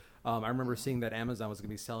seconds. I remember seeing that Amazon was going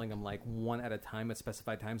to be selling them like one at a time at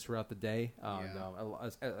specified times throughout the day,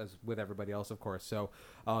 as with everybody else, of course. So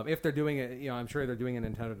if they're doing it, I'm sure they're doing a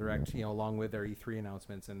Nintendo Direct, along with their E3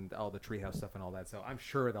 announcements and all the Treehouse stuff and all that. So I'm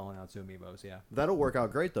sure they'll announce new amiibos. Yeah, That'll work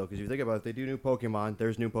out great though, because if you think about it, they do new Pokemon.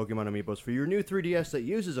 There's new Pokemon amiibos for your new 3DS that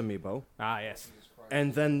uses amiibo. Ah, yes.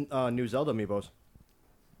 And then new Zelda amiibos.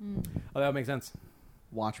 Oh, that makes sense.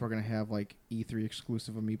 Watch, we're gonna have like E3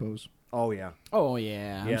 exclusive amiibos. Oh yeah. Oh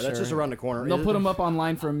yeah. Yeah, I'm that's sure. just around the corner. They'll put them up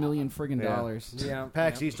online for $1 million friggin' dollars. Yeah,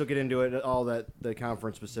 PAX East will get into it. All the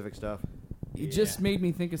conference specific stuff. It just made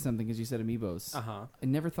me think of something because you said amiibos. Uh-huh. I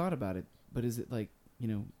never thought about it, but is it like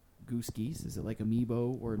goose geese? Is it like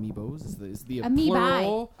amiibo or amiibos? Is the Amoebae.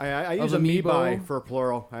 plural? I use of amoebae for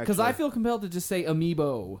plural. Because I feel compelled to just say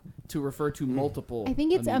amiibo to refer to multiple. I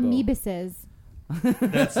think it's amiibo. amoebuses.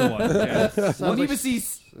 That's the one. Yeah.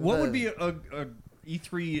 Amoebuses. What would be a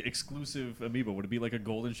E3 exclusive amiibo? Would it be like a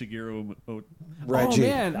golden Shigeru? Reggie. Oh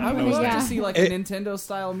man, I would love Yeah. to see like a Nintendo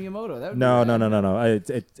style Miyamoto. That would No.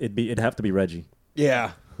 be rad. It'd have to be Reggie.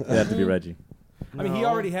 Yeah. It'd have to be Reggie. I mean, he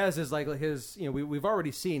already has his we've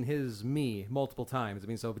already seen his me multiple times. I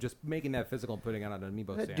mean, so just making that physical and putting it on an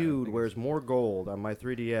amiibo That stand. dude wears more gold on my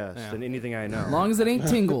 3DS than anything I know. As long as it ain't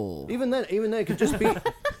Tingle. Even then, it could just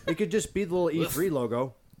be the little E3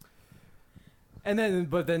 logo. And then,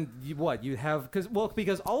 but then you have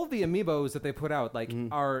because all of the amiibos that they put out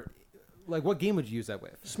are like, what game would you use that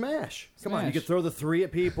with? Smash. Come on, you Smash. could throw the 3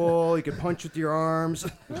 at people. You could punch with your arms.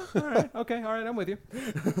 All right, I'm with you.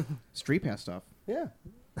 Street Pass stuff. Yeah.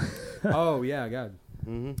 Oh yeah, God.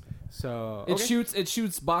 Mm-hmm. So It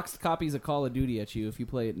shoots boxed copies of Call of Duty at you if you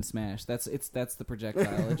play it in Smash. That's the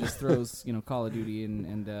projectile. It just throws Call of Duty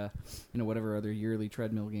and whatever other yearly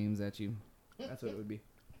treadmill games at you. That's what it would be.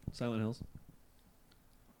 Silent Hills.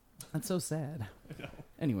 That's so sad.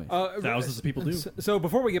 Anyway, Thousands of people do. So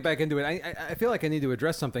before we get back into it, I feel like I need to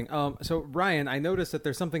address something. So Ryan, I noticed that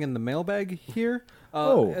there's something in the mailbag here.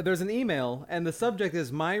 There's an email, and the subject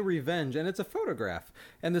is "My Revenge," and it's a photograph.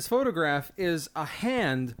 And this photograph is a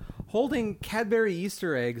hand holding Cadbury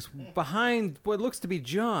Easter eggs behind what looks to be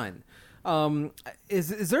John.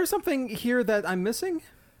 Is there something here that I'm missing?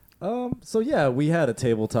 So yeah, we had a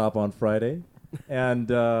tabletop on Friday,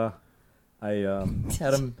 and I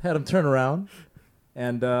had him turn around,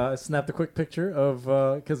 and I snapped a quick picture of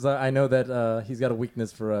because I know that he's got a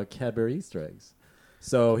weakness for Cadbury Easter eggs,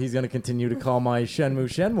 so he's going to continue to call my Shenmue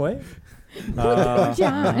Shenwei. Those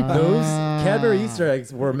Cadbury Easter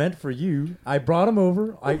eggs were meant for you. I brought them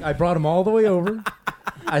over. I brought them all the way over.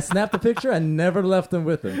 I snapped a picture and never left them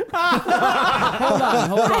with him.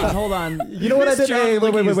 hold on. You know what I did? Hey,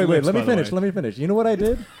 wait. Let me finish. way. Let me finish. You know what I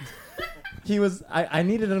did? I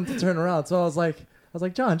needed him to turn around, so I was like,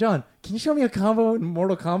 John, can you show me a combo in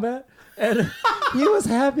Mortal Kombat? And he was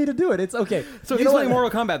happy to do it. It's okay. So you he's know playing what?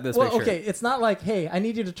 Mortal Kombat this picture. Okay, it's not like, hey, I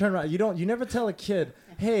need you to turn around. You never tell a kid,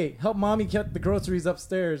 hey, help mommy get the groceries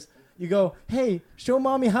upstairs. You go, hey, show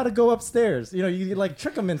mommy how to go upstairs. You like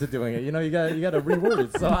trick them into doing it. You got to reword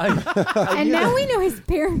it. So And now we know his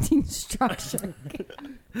parenting structure.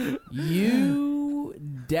 You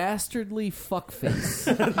dastardly fuckface.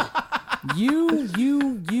 You.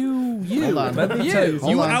 Hold on. Let me tell you.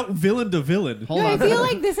 You out villain to villain. Hold No, I on. feel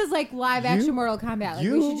like this is like live action Mortal Kombat. Like we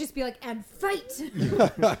you- should just be like, and fight.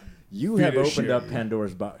 You have Finish opened him. up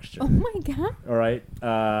Pandora's box, Oh John. my god. All right.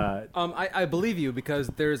 I believe you because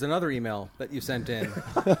there's another email that you sent in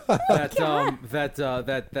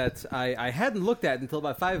that I hadn't looked at until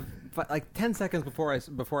about 10 seconds before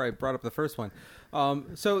I brought up the first one.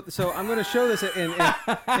 So I'm going to show this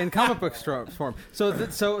in comic book form. So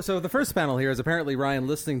the first panel here is apparently Ryan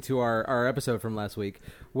listening to our episode from last week,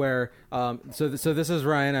 where so this is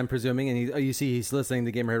Ryan, I'm presuming, and you see he's listening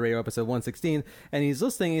to Gamerhead Radio episode 116, and he's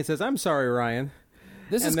listening. And he says, "I'm sorry, Ryan."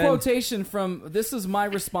 This is And then- quotation from. This is my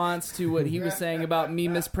response to what he was saying about me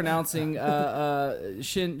mispronouncing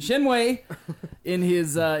Shenwei in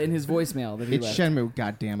his voicemail that he It's left. Shenmue,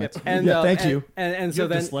 goddammit. And, thank you. And You so have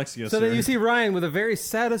then, dyslexia, so then sir. you see Ryan with a very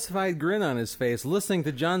satisfied grin on his face, listening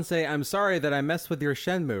to John say, "I'm sorry that I messed with your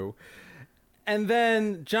Shenmue." And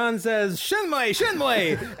then John says, "Shenmue,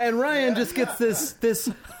 Shenmue," and Ryan just gets this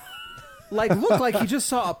looked like he just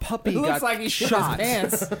saw a puppy It got looks like he shit shot. his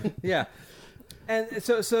pants. Yeah, and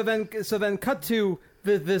so then cut to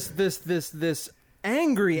this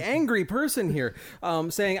angry person here,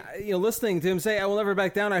 saying, listening to him say, "I will never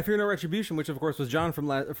back down. I fear no retribution," which of course was John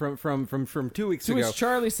from 2 weeks To ago. which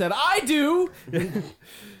Charlie said, "I do."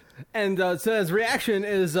 And so his reaction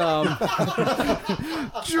is, John!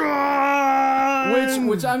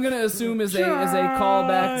 Which I'm gonna assume is a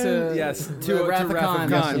callback to to Wrath of Khan.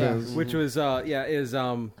 Khan, Yeah. which was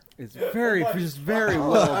is very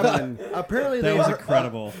well done. Apparently, That was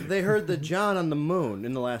incredible. They heard the John on the moon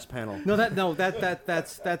in the last panel.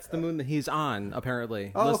 That's the moon that he's on.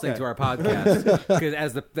 Apparently, Oh, listening okay. to our podcast, because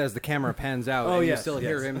as the camera pans out, Oh, and you yes, still yes.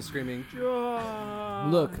 hear him screaming,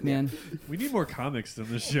 John! Look, man. We need more comics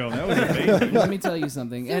in this show. That was amazing. Let me tell you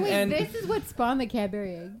something. So wait, and this is what spawned the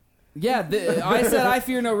Cadbury egg. yeah, I said I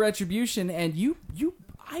fear no retribution, and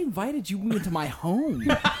I invited you into my home.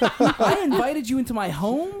 I invited you into my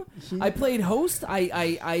home. I played host.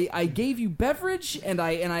 I gave you beverage, and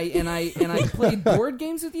I played board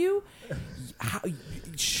games with you.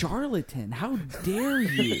 Charlatan! How dare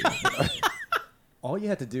you? All you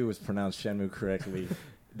had to do was pronounce Shenmue correctly.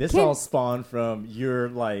 This all spawned from your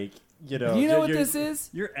You know what this is?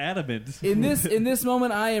 You're adamant. In this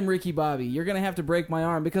moment, I am Ricky Bobby. You're gonna have to break my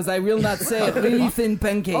arm because I will not say it. Really thin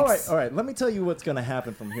pancakes. All right. Let me tell you what's going to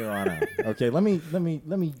happen from here on out. Okay, let me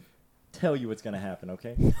tell you what's going to happen.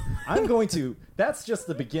 Okay, I'm going to. That's just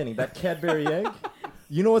the beginning. That Cadbury egg.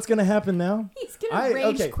 You know what's going to happen now? He's gonna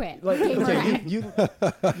rage quit.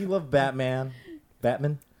 You love Batman.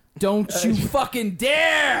 Don't you fucking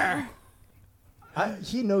dare!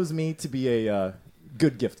 He knows me to be a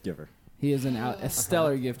good gift giver. He is a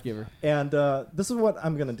stellar gift giver. And this is what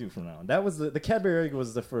I'm going to do from now on. That was the Cadbury egg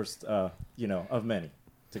was the first, of many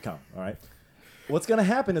to come. All right. What's going to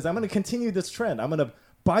happen is I'm going to continue this trend. I'm going to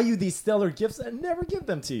buy you these stellar gifts and never give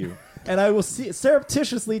them to you. And I will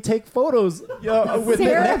surreptitiously take photos with it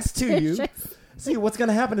next to you. See, what's going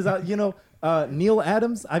to happen is, Neil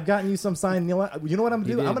Adams, I've gotten you some signed Neil. You know what I'm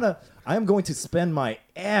going to do? I am going to spend my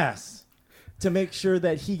ass to make sure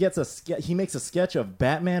that he gets he makes a sketch of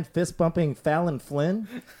Batman fist bumping Fallon Flynn,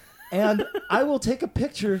 and I will take a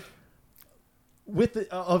picture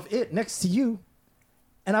of it next to you,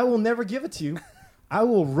 and I will never give it to you. I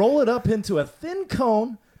will roll it up into a thin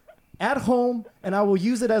cone at home, and I will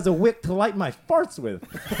use it as a wick to light my farts with.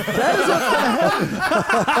 That is what's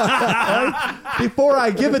going to happen before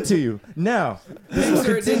I give it to you. Now,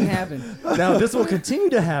 It didn't happen. Now, this will continue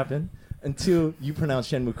to happen until you pronounce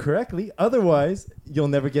Shenmue correctly. Otherwise, you'll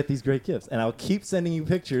never get these great gifts. And I'll keep sending you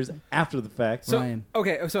pictures after the fact. So, Ryan.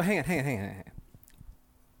 okay, so hang on.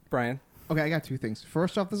 Brian. Okay, I got two things.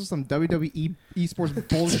 First off, this is some WWE esports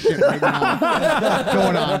bullshit right now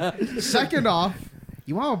going on. Second off,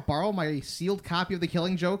 you want to borrow my sealed copy of The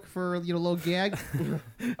Killing Joke for a little gag?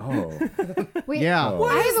 Oh. Wait, Yeah.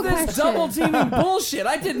 I have a This question. double teaming bullshit.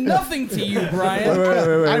 I did nothing to you, Brian.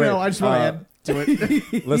 Wait. I know, I just want to add to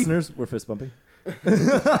it. Listeners, we're fist bumping. Can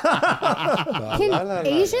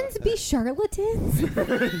Asians be charlatans? That's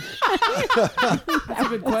a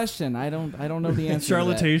good question. I don't know the answer.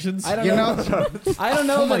 Charlatations? I don't know. I don't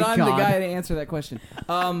know Oh that my I'm the God. guy to answer that question.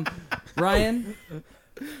 Ryan.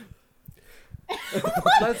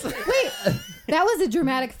 Wait, that was a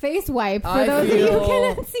dramatic face wipe for I those of you feel- who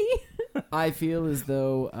cannot see. I feel as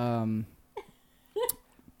though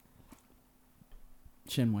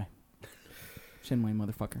Shenmue,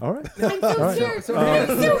 motherfucker. All right. I'm so scared. I'm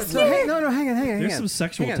so scared. Hang on. There's some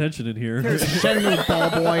sexual Hang on. tension in here. Shenmue ball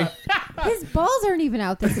boy. His balls aren't even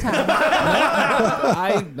out this time.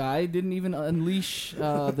 I didn't even unleash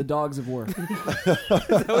the dogs of war. Is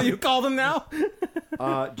that what you call them now?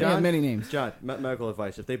 John, They have many names. John, medical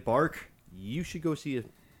advice. If they bark, you should go see a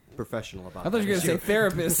professional about I thought you were that. going to say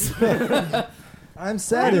therapist. I'm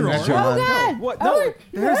sad in Oh John. God! What? Oh,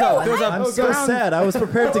 No, there's a I'm so sad. I was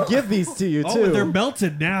prepared to give these to you, Oh, they're too.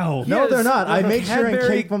 melted now. No, they're not. I Yes. made sure and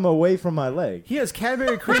Cadbury- keep them away from my leg. He has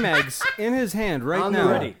Cadbury cream eggs in his hand right On the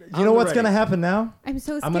now. ready. You know what's going to happen now? I'm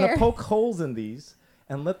so scared. I'm going to poke holes in these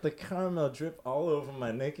and let the caramel drip all over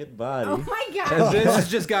my naked body. Oh my And God! this has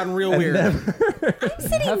just gotten real weird. I'm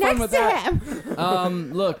sitting Have fun next with to that.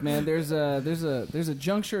 him. Look, man, there's a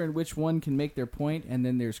juncture in which one can make their point, and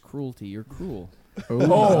then there's cruelty. You're cruel.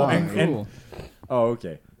 Oh, You're cruel.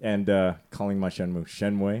 okay. And calling my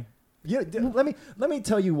Shenmue. Yeah, let me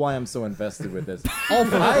tell you why I'm so invested with this. Oh,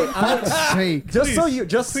 for fuck's sake. Just so Please. you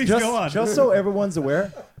just Please go on. just so everyone's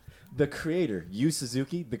aware, the creator, Yu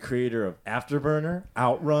Suzuki, the creator of Afterburner,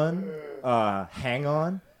 Outrun, Hang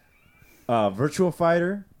On, Virtua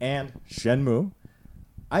Fighter, and Shenmue,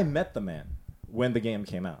 I met the man when the game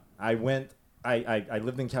came out. I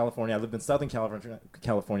lived in California. I lived in Southern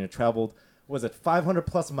California. Traveled, was it 500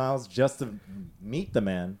 plus miles just to meet the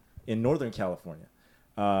man in Northern California.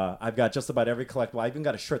 I've got just about every collectible. I even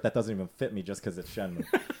got a shirt that doesn't even fit me just because it's Shenmue.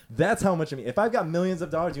 That's how much I mean. If I've got millions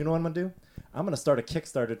of dollars, you know what I'm going to do? I'm going to start a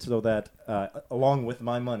Kickstarter so that, along with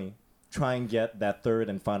my money, try and get that third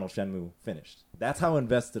and final Shenmue finished. That's how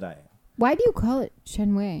invested I am. Why do you call it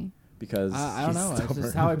Shenmue? Because I don't know. It's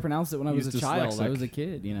just how I pronounced it when I was a child. I was a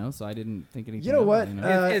kid, so I didn't think anything. You know what? You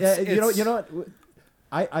know? You know what?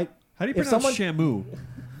 How do you pronounce Shamu?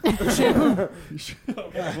 Shampoo.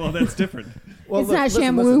 Well, that's different. It's not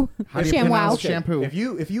Shamu. How do you pronounce shampoo?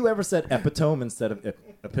 If you ever said epitome instead of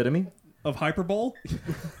epitome of hyperbole,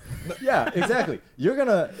 yeah, exactly. You're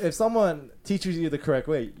gonna if someone teaches you the correct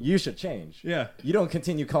way, you should change. Yeah, you don't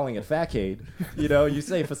continue calling it facade. You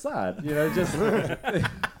say facade. Just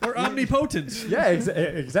or omnipotent. Yeah,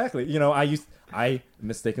 exactly. I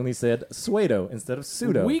mistakenly said pseudo instead of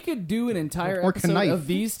pseudo. We could do an entire episode of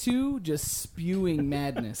these two just spewing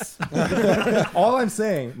madness. All I'm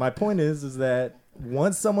saying, my point is that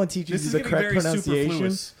once someone teaches you the correct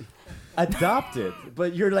pronunciation, adopt it.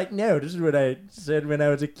 But you're like, no, this is what I said when I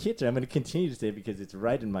was a kid. I'm going to continue to say it because it's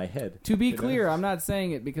right in my head. To be clear, I'm not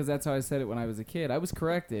saying it because that's how I said it when I was a kid. I was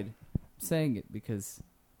corrected. I'm saying it because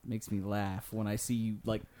it makes me laugh when I see you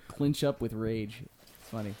clinch up with rage.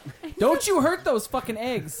 Funny. Don't you hurt those fucking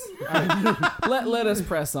eggs. Let us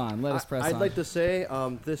press on. I'd like to say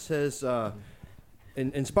this has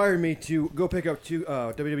inspired me to go pick up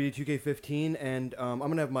WWE 2K15, and I'm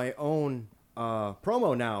going to have my own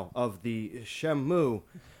promo now of the Shenmue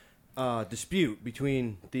dispute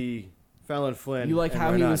between the Fallon Flynn. You like and how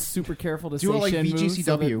he Renan. was super careful to say like Shenmue VGCW.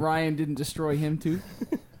 so that Ryan didn't destroy him too?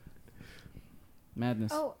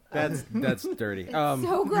 Madness. Oh, that's dirty.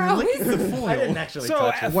 so gross. I didn't actually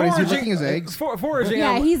So, touch it. What, is he licking his eggs? Foraging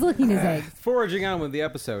Yeah, on, he's licking his eggs. foraging on with the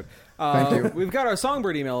episode. Thank you. We've got our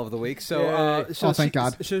Songbird email of the week. So, thank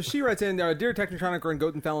God. So she writes in, "Dear Technotronic and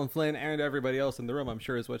Goat and Fallon Flynn and everybody else in the room," I'm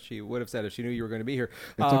sure is what she would have said if she knew you were going to be here.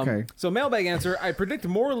 It's okay. So mailbag answer: I predict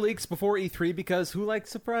more leaks before E3 because who likes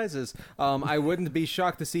surprises? I wouldn't be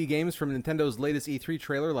shocked to see games from Nintendo's latest E3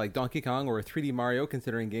 trailer like Donkey Kong or 3D Mario,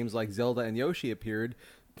 considering games like Zelda and Yoshi appeared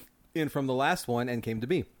in from the last one and came to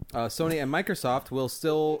be. Sony and Microsoft will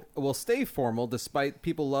stay formal despite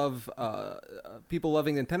people loving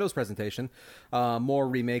Nintendo's presentation. More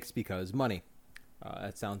remakes because money.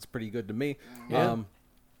 That sounds pretty good to me. Yeah.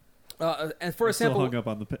 And for a still sample, hung up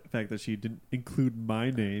on the fact that she didn't include my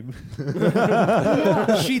name.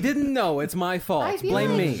 she didn't know. It's my fault. I feel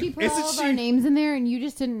Blame like me. she put all of our names in there, and you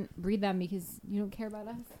just didn't read them because you don't care about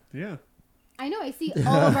us. Yeah. I know. I see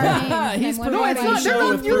all of our names. He's and put I'm all wondering these why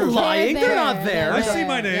shows you're through. Lying. They're not there. I see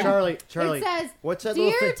my name. Charlie. It says, What's that Dear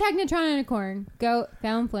little thing? Technotron Unicorn, Goat,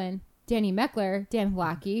 Fallon Flynn, Danny Meckler, Dan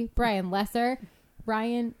Vlacki, Brian Lesser,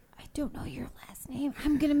 Ryan, I don't know your last name.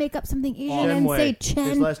 I'm going to make up something Asian and say Chen.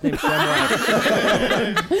 His last name's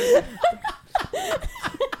Shenmue.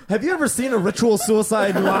 Have you ever seen a ritual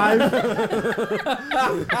suicide live?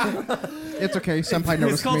 It's okay. Senpai It's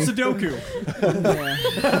noticed called me. Sudoku.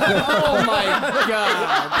 Oh my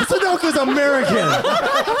god. Sudoku's American.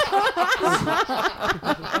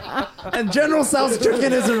 And General Tso's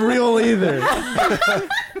chicken isn't real either.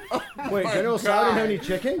 Wait, General Tso didn't have any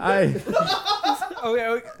chicken?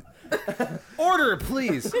 Okay. Order,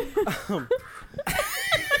 please. What's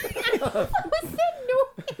that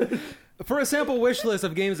noise? For a sample wish list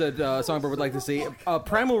of games that Songbird would like to see,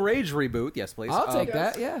 Primal Rage reboot, yes please. I'll take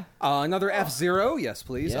that, yeah. Another F-Zero, yes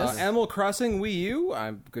please. Yes. Animal Crossing Wii U,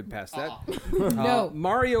 I'm good past that. No.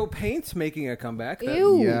 Mario Paint making a comeback.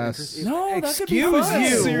 Ew. Yes. No, that could be Excuse fun.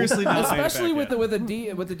 you. Seriously, not Especially made with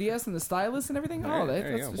back the DS and the stylus and everything. There Oh, you that's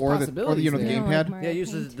go. just Or the possibilities the I don't gamepad. Mario Yeah,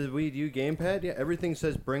 uses Paint. the Wii U gamepad. Yeah, everything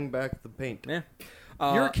says bring back the paint. Yeah.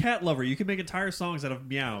 You're a cat lover. You can make entire songs out of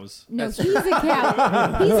meows. No, he's a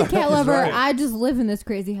cat. He's a cat lover. right. I just live in this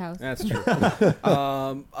crazy house. That's true.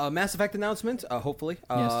 Mass Effect announcement, hopefully.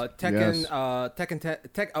 Yes. Tekken, Yes.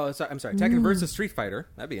 Tekken versus Street Fighter.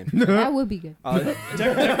 That'd be interesting. That would be good.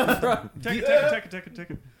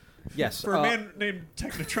 Tekken. Yes. For a man named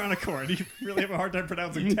Technotronicorn, you really have a hard time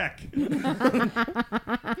pronouncing tech.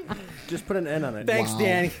 Just put an N on it. Thanks, Wow.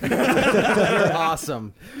 Danny. You're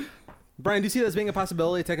awesome. Brian, do you see that as being a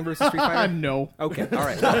possibility, Tekken versus Street Fighter? No. Okay, all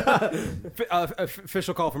right.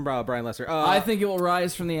 Official call from Brian Lesser. I think it will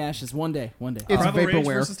rise from the ashes one day. One day. It's Primal Rage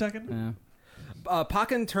vaporware. versus Tekken? Yeah.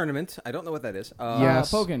 Pokken Tournament. I don't know what that is.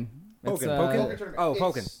 Yes. Pokken. It's, Pokken? Oh,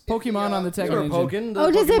 Pokken. Pokemon on the Tekken Or engine. Pokken, the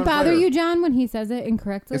Oh, does it Pokemon bother fighter. you, John, when he says it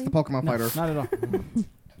incorrectly? It's the Pokemon No, fighter. not at all.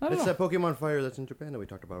 It's that Pokemon Fire that's in Japan that we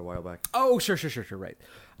talked about a while back. Oh, sure, right.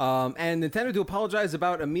 And Nintendo to apologize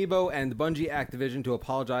about Amiibo, and Bungie Activision to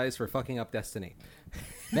apologize for fucking up Destiny.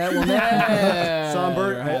 That will never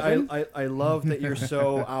Songbird, happen. I love that you're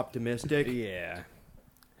so optimistic. Yeah.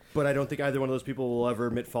 But I don't think either one of those people will ever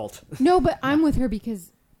admit fault. No, but I'm with her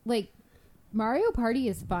because, like, Mario Party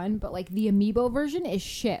is fun, but, like, the Amiibo version is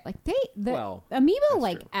shit. Like, the Amiibo,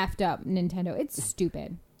 like, effed up Nintendo. It's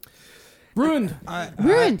stupid. Ruined.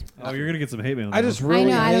 Ruined. Oh, you're gonna get some hate mail. I just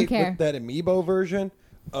really I don't hate care. with that Amiibo version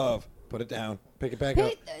of put it down, pick it back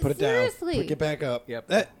up, put it seriously. down, pick it back up. Yep.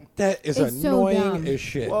 That is It's so annoying dumb. as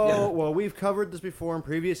shit. Well, we've covered this before in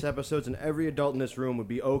previous episodes, and every adult in this room would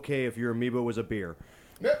be okay if your Amiibo was a beer.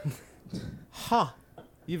 Huh.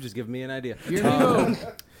 You've just given me an idea. It's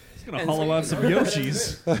gonna hollow out some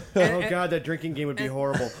Yoshis. Oh god, that drinking game would be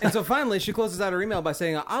horrible. And so finally, she closes out her email by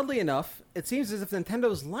saying, oddly enough, it seems as if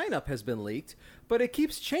Nintendo's lineup has been leaked, but it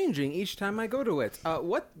keeps changing each time I go to it.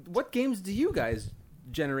 What games do you guys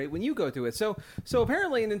generate when you go to it? So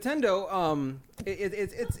apparently Nintendo,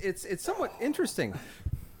 it's somewhat interesting.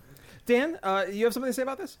 Dan, you have something to say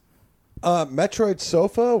about this? Metroid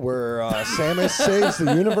Sofa, where Samus saves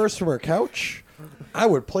the universe from her couch. I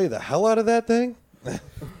would play the hell out of that thing. It's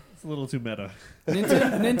a little too meta.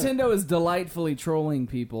 Nintendo is delightfully trolling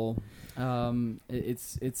people.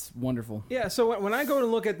 It's wonderful. Yeah, so when I go to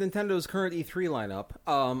look at Nintendo's current E3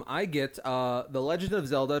 lineup, I get The Legend of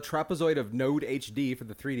Zelda Trapezoid of Node HD for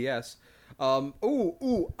the 3DS. I'm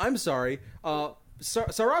sorry. Satoru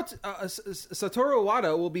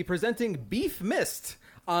Iwata will be presenting Beef Mist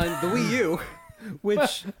on the Wii U,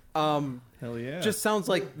 which hell yeah, just sounds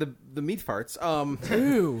like the meat farts.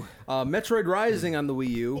 Ew. Metroid Rising on the Wii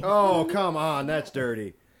U. Oh, come on, that's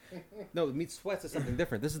dirty. No, the meat sweats is something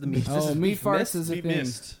different. This is the meat. Oh, this is meat Beef farts Mist. is a Meat thing.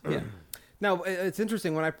 Mist. Yeah. Now it's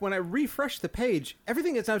interesting when I refresh the page,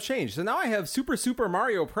 everything has now changed. So now I have Super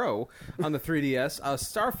Mario Pro on the 3DS,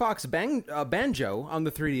 Star Fox Banjo on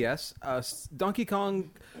the 3DS, Donkey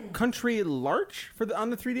Kong Country Larch on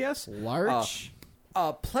the 3DS, Larch.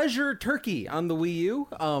 Pleasure Turkey on the Wii U.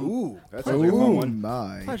 That sounds like a fun one.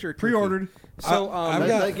 My. Pleasure Turkey. Pre-ordered. So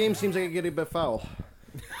That game seems like it get a bit foul.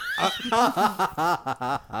 You're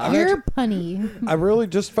punny. I really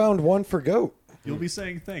just found one for Goat. You'll be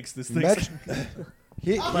saying thanks this Met-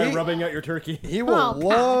 thing. By rubbing out your turkey. He will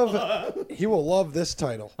love. He will love this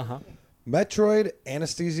title. Metroid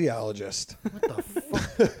Anesthesiologist.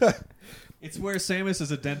 It's where Samus is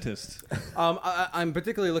a dentist. I'm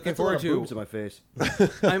particularly looking That's a lot forward of to. boobs in my face.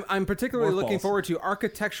 I'm particularly Morph looking balls. forward to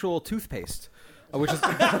Architectural Toothpaste, which is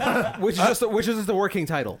just the working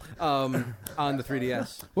title on the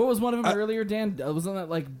 3DS. What was one of them earlier, Dan? Wasn't that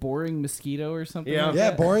like Boring Mosquito or something? Yeah. like Yeah,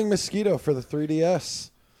 that? Boring Mosquito for the 3DS.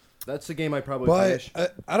 That's the game I probably But finish.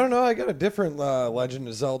 I don't know. I got a different Legend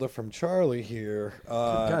of Zelda from Charlie here.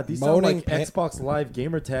 God, these sound like Pan- Xbox Live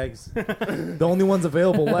gamer tags. The only ones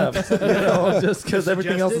available left. Just because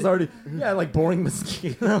everything else is already like Boring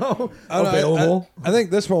Mosquito available. I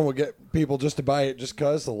think this one will get people just to buy it just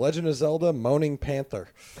because the Legend of Zelda Moaning Panther.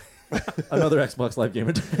 Another Xbox Live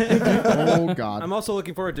gamer tag. Oh God. I'm also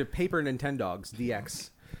looking forward to Paper Nintendogs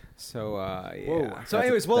DX. So yeah. Whoa. So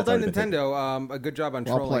anyways, well that's done already been Nintendo. A good job on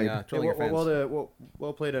Well trolling played. trolling your fans.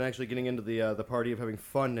 Well played on actually getting into the party of having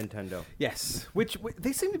fun, Nintendo. Yes, which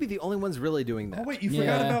they seem to be the only ones really doing that. Oh wait, you Yeah.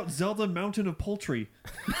 forgot about Zelda Mountain of Poultry.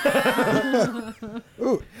 Oh,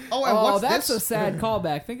 and Oh, what's that's this? a sad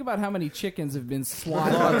callback. Think about how many chickens have been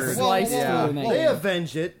slaughtered, sliced Yeah. through in that They game.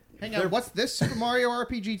 avenge it. Hang on, what's this Super Mario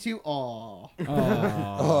RPG 2? Oh,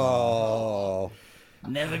 Oh.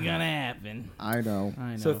 Never gonna happen. I know.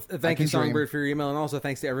 I know. So thank you, can dream. Songbird, for your email, and also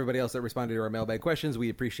thanks to everybody else that responded to our mailbag questions. We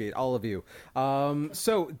appreciate all of you.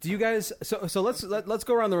 So do you guys? So let's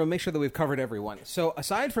go around the room, make sure that we've covered everyone. So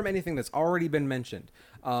aside from anything that's already been mentioned,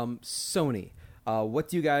 Sony. What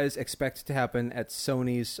do you guys expect to happen at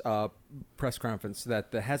Sony's press conference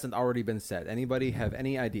that hasn't already been said? Anybody have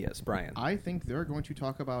any ideas, Brian? I think they're going to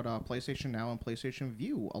talk about PlayStation Now and PlayStation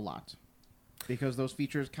View a lot because those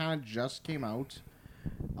features kind of just came out.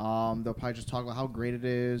 They'll probably just talk about how great it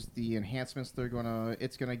is, the enhancements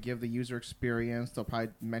it's gonna give the user experience. They'll probably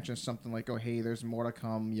mention something like, "Oh, hey, there's more to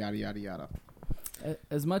come," yada yada yada.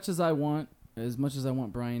 As much as I want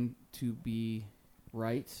Brian to be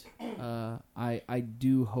right, I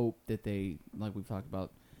do hope that they, like we've talked about,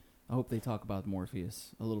 I hope they talk about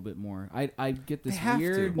Morpheus a little bit more. I get this They have to.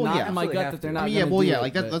 weird Well, knot yeah, in my absolutely gut have that they're to. not. I mean, yeah, gonna well, do yeah, it,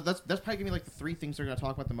 like but- that's probably gonna be like the three things they're gonna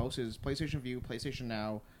talk about the most is PlayStation View, PlayStation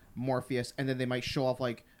Now, Morpheus, and then they might show off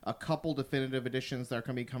like a couple definitive editions that are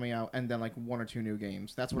gonna be coming out, and then like one or two new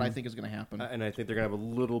games. That's what I think is gonna happen. And I think they're going to have a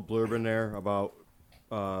little blurb in there about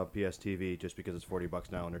PS TV just because it's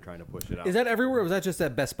 $40 now and they're trying to push it out. Is that everywhere, or was that just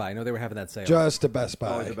at Best Buy? I know they were having that sale. Just at Best Buy.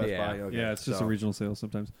 Oh, it's a Best Buy? Okay. Yeah, it's just So- a regional sale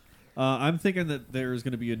sometimes. I'm thinking that there's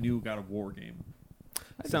going to be a new God of War game.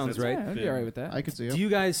 Sounds right. Yeah, I'd be all right with that. I could see it. Do you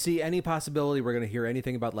guys see any possibility we're going to hear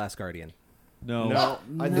anything about Last Guardian? No,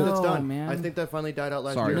 I think it's done. man. I think that finally died out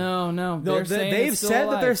last Sorry. year. No, No, saying they've it's still said that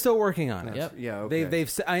alive. they're still working on it. Yep. Yeah, okay.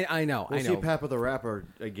 They've. I know. We'll I see know. Papa the Rapper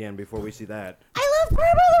again before we see that. I love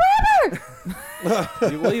Purple the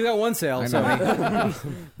Rapper. Well, you got one sale. So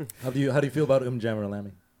How do you feel about Jammer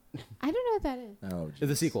Lammy? I don't know what that is. Oh, it's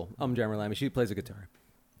the sequel. Jammer Lammy. She plays a guitar.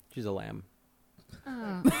 She's a lamb.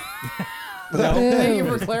 Oh. Thank you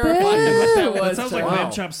for clarifying what that was. That sounds like Wow.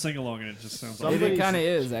 Lamb Chop sing along, and it just sounds like It kind of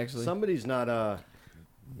is, actually. Somebody's not,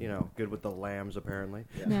 good with the lambs apparently.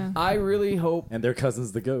 No. I really hope. And their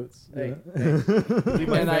cousins, the goats. Hey, Yeah. leave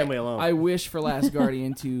my and family alone. I wish for Last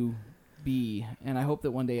Guardian to be, and I hope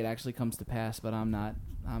that one day it actually comes to pass, but I'm not.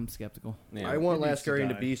 I'm skeptical. Yeah. I want It needs Last to Guardian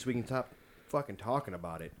to die. be so we can stop fucking talking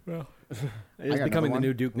about it. It's got becoming the another new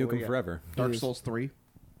one. Duke What we Nukem got? Forever. Dark Souls 3.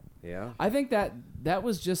 Yeah. I think that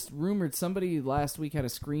was just rumored. Somebody last week had a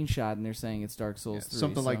screenshot, and they're saying it's Dark Souls 3.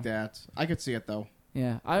 Something like so- that. I could see it though.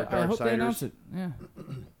 Yeah, I Dark hope they Siders. announce it. Yeah.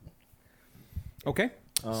 Okay.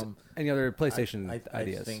 Any other PlayStation I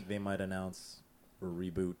ideas? think they might announce or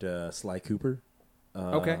reboot Sly Cooper.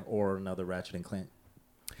 Okay. Or another Ratchet and Clank.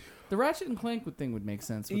 The Ratchet and Clank thing would make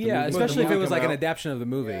sense. With the Yeah, movie. especially if it movie was like come an out. adaptation of the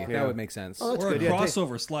movie. Yeah. That would make sense. Oh, that's or a good. Yeah,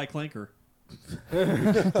 crossover Sly Clanker.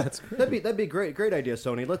 That'd be great. Great idea,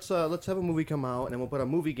 Sony. Let's have a movie come out and then we'll put a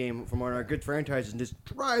movie game from one of our good franchises and just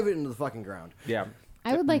drive it into the fucking ground. Yeah.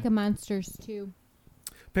 I would like a Monsters too.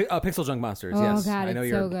 Pixel Junk Monsters. Oh, yes, God, I know it's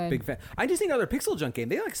you're so a good. big fan. I just need another Pixel Junk game.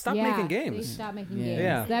 They stopped making They games. stopped making Yeah. games.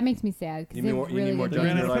 Yeah. That makes me sad because You they need have more- you need really more good They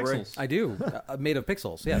ran games. out of library? pixels. I do. Made of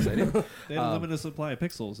pixels. Yes, I do. They had a limited supply of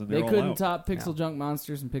pixels, and They they're all couldn't out. top Pixel Junk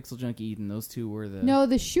Monsters and Pixel Junk Eden. Those two were the No,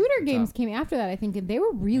 the shooter games top. came after that. I think and they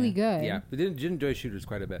were really good. Yeah, we did enjoy shooters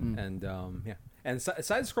quite a bit, and yeah, and side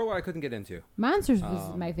scroller I couldn't get into. Monsters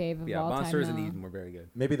was my fave of Yeah, all Monsters time. and though. Eden were very good.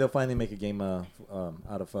 Maybe they'll finally make a game out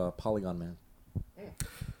of Polygon Man.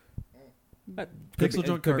 Pixel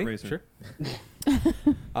Junk could Kart be, Racer. Sure.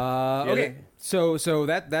 Okay, so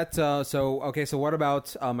okay. So what about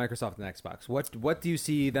Microsoft and Xbox? What do you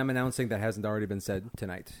see them announcing that hasn't already been said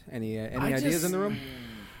tonight? Any ideas in the room,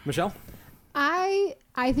 Michelle? I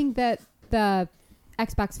think that the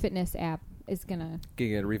Xbox Fitness app is gonna.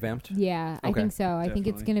 Get revamped. Yeah, I Okay. think so. I think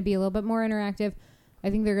it's Definitely. going to be a little bit more interactive. I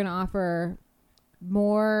think they're going to offer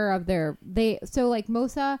more of their like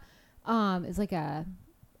MOSA is like a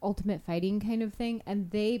ultimate fighting kind of thing, and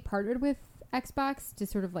they partnered with Xbox to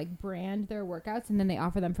sort of like brand their workouts, and then they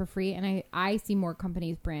offer them for free. And I see more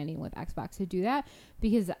companies branding with Xbox to do that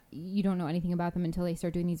because you don't know anything about them until they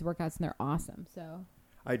start doing these workouts, and they're awesome. So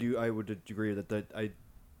I would agree that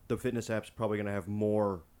the fitness app's probably going to have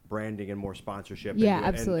more branding and more sponsorship. Yeah, into it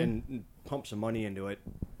absolutely. and pump some money into it.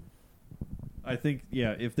 I think,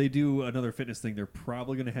 yeah, if they do another fitness thing, they're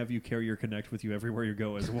probably going to have you carry your Kinect with you everywhere you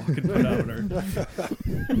go as a walking pedometer.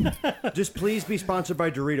 Just please be sponsored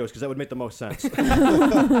by Doritos because that would make the most sense.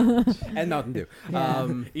 And Mountain Dew.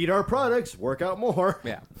 Eat our products, work out more.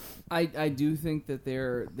 Yeah. I do think that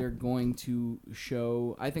they're going to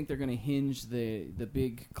show. I think they're going to hinge the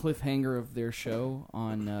big cliffhanger of their show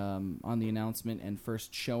on the announcement and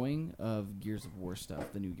first showing of Gears of War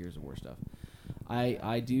stuff, the new Gears of War stuff.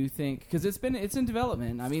 I do think because it's in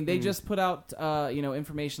development. I mean, they just put out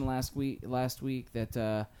information last week that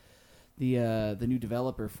the new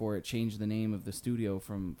developer for it changed the name of the studio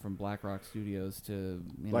from BlackRock Studios to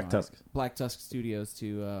Black Tusk. Black Tusk Studios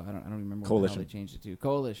to I don't remember Coalition. what the hell they changed it to.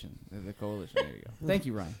 Coalition. The Coalition. There you go. Thank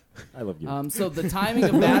you, Ryan. I love you. So the timing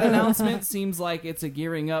of that announcement seems like it's a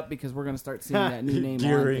gearing up because we're going to start seeing that new name on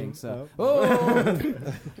Gearing thing. So,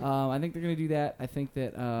 up. I think they're going to do that. I think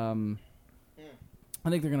that I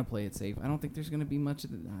think they're going to play it safe. I don't think there's going to be much of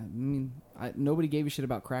the. I mean, nobody gave a shit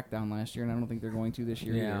about Crackdown last year, and I don't think they're going to this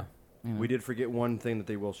year. Yeah. either. You know? We did forget one thing that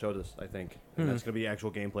they will show this, I think, and that's going to be actual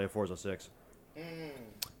gameplay of Forza 6.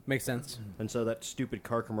 Makes sense. And so that stupid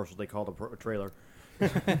car commercial they called a trailer.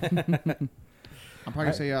 I'm probably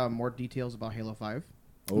gonna say more details about Halo 5.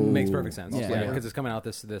 Makes perfect sense. Yeah. Yeah, because it's coming out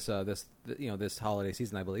this holiday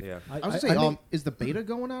season, I believe. Yeah. I was gonna say, is the beta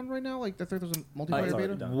going on right now? Like, there's a multiplayer it's already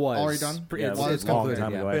beta? done. Already done? Yeah, It's long concluded,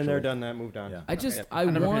 time yeah. ago. Been there, actually. done that, moved on. Yeah. I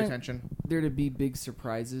never paid want attention. there to be big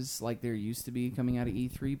surprises like there used to be coming out of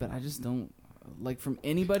E3, but I just don't like from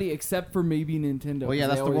anybody except for maybe Nintendo. Well, yeah, 'cause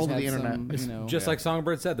that's they the always world of the had internet. some, you know, Just like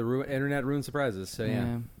Songbird said, the internet ruins surprises. So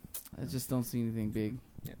yeah. I just don't see anything big.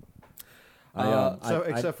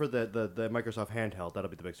 Except for the Microsoft handheld, that'll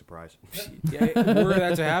be the big surprise. Were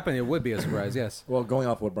that to happen, it would be a surprise. Yes. Well, going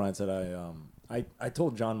off what Brian said, I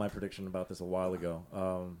told John my prediction about this a while ago.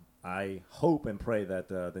 I hope and pray that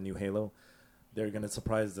the new Halo, they're going to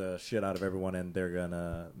surprise the shit out of everyone, and they're going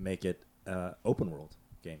to make it open world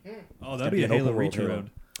game. Oh, that'd be a Halo reach around.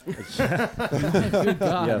 Good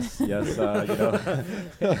God. Yes. Danny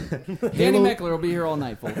Meckler will be here all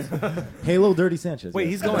night, folks. Halo Dirty Sanchez. Wait,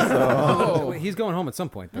 yes. he's going. Wait, he's going home at some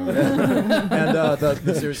point, though. And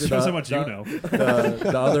seriously, shows how much you know.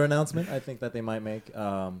 The other announcement I think that they might make,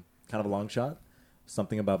 kind of a long shot,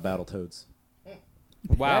 something about Battletoads.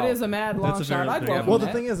 Wow, that is a mad long shot. I'd welcome Well, that.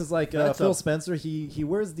 the thing is like Phil Spencer. He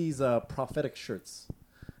wears these prophetic shirts.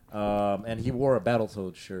 And he wore a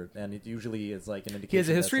Battletoads shirt, and it usually is like an indication. He has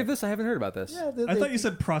a history of this? I haven't heard about this. Yeah, I thought you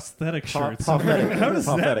said prosthetic shirts. Prophetic. How does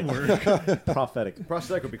prophetic. that work? Prophetic.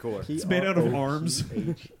 Prosthetic would be cooler. It's made out of arms.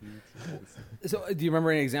 So, do you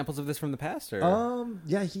remember any examples of this from the past? Or?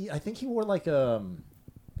 Yeah, I think he wore like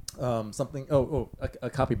something. A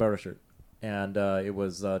capybara shirt, and it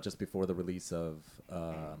was just before the release of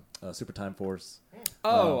Super Time Force.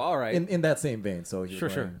 Oh, all right. In that same vein, so he was sure.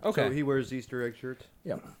 wearing- Okay. So he wears Easter egg shirts.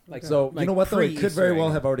 Yeah. Like So like you know what though, it could pre-Easter very well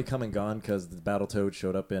egg. have already come and gone because the Battletoad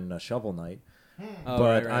showed up in Shovel Knight. Oh,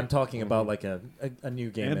 But right. I'm talking about like a new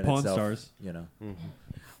game And in Pawn itself. Stars. You know.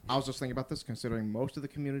 I was just thinking about this, considering most of the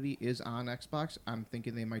community is on Xbox. I'm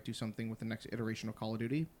thinking they might do something with the next iteration of Call of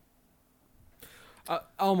Duty.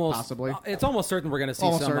 Almost. Possibly. It's almost certain we're going to see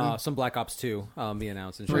Almost certain. some Black Ops 2 be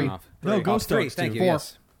announced and Three. shown off. No, Three. Ghost Three. Dogs Thank 2. you. Four.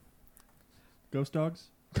 Yes. Ghost Dogs?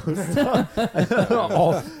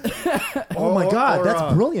 Oh my God,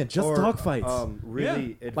 that's brilliant! Just dogfights.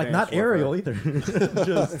 Really Yeah. Like not aerial either.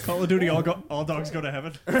 Just Call of Duty, all dogs go to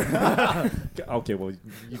heaven. Okay, well, you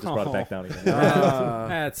just brought it back down again.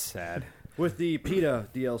 That's sad. With the PETA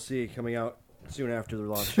DLC coming out soon after the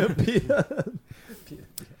launch.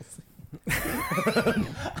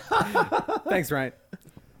 Thanks, Ryan.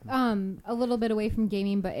 A little bit away from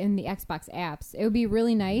gaming, but in the Xbox apps, it would be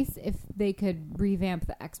really nice if they could revamp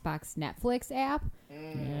the Xbox Netflix app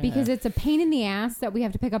because it's a pain in the ass that we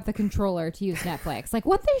have to pick up the controller to use Netflix. Like,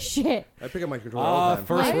 what the shit? I pick up my controller all the time.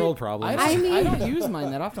 First world problem. I don't use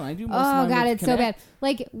mine that often. I do most of Oh mine god, with it's so bad. Kinect.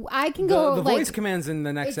 Like, I can go The like voice commands in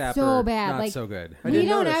the next it's app so are bad. not Like, so good. We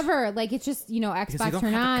don't ever like it's just you Xbox don't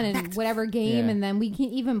turn have on to and connect. whatever game, Yeah. and then we can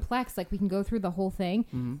even Plex like we can go through the whole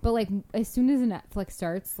thing. But like as soon as Netflix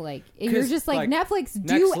starts, like you're 'Cause, just like like, Netflix next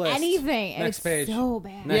do list, anything, and next it's page, so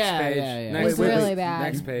bad. Next Yeah, page. yeah, yeah. Next It's page. really bad.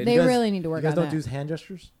 Next page. They You guys- really need to work You guys on don't that. use hand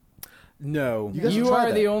gestures? No. You guys You should try are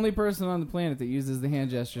that. the only person on the planet that uses the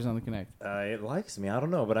hand gestures on the Kinect. It likes me. I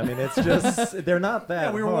don't know, but I mean, it's just they're not that.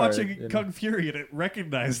 Yeah, we were hard, watching you know. Kung Fury and it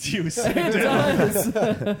recognized you. It does.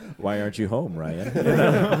 Why aren't you home, Ryan?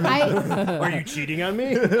 Are you cheating on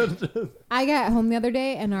me? I got home the other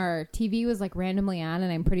day and our TV was like randomly on,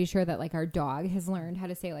 and I'm pretty sure that like our dog has learned how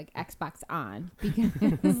to say like Xbox on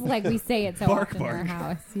because like we say it so Bark, often in our bark.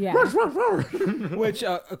 house. Yeah. Which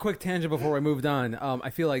a quick tangent before we moved on.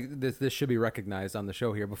 I feel like this should be recognized on the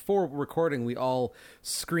show here. Before recording, we all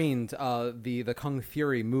screened the Kung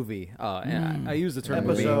Fury movie. And I use the term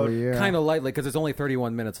Episode. movie Yeah. kind of lightly because it's only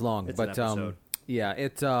 31 minutes long. It's but an episode. yeah,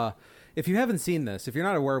 it. If you haven't seen this, if you're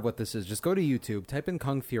not aware of what this is, just go to YouTube, type in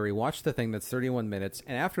Kung Fury, watch the thing that's 31 minutes,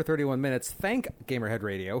 and after 31 minutes, thank Gamerhead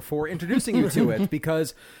Radio for introducing you to it,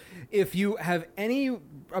 because if you have any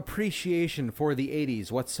appreciation for the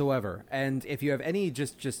 80s whatsoever, and if you have any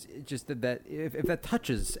just that if that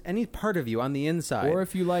touches any part of you on the inside, Or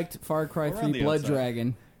if you liked Far Cry Or on 3 the Blood outside.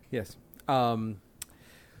 Dragon. yes,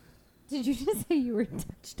 Did you just say you were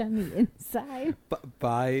touched on the inside?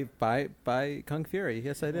 by Kung Fury,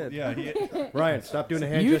 yes I did. Yeah, Ryan, stop doing the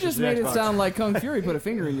hand You gestures just to made it Xbox. sound like Kung Fury put a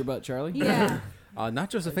finger in your butt, Charlie. Yeah. Not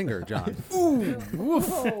just a finger, John. Woof.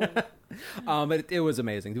 But it was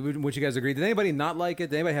amazing. Would you guys agree? Did anybody not like it?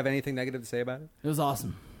 Did anybody have anything negative to say about it? It was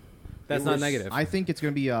awesome. That's It not was- negative. I think it's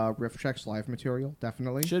going to be Rift Check's live material,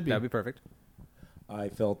 definitely. Should be. That'd be perfect. I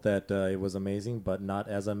felt that it was amazing, but not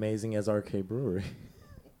as amazing as Arcade Brewery.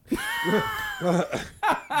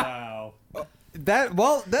 wow.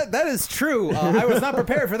 That is true. I was not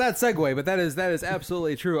prepared for that segue, but that is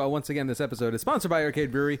absolutely true. Once again, this episode is sponsored by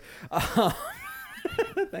Arcade Brewery.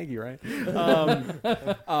 Thank you, Ryan.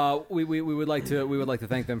 We would like to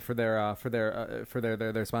thank them for their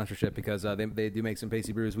sponsorship, because they do make some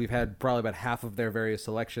pasty brews. We've had probably about half of their various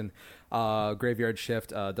selection. Graveyard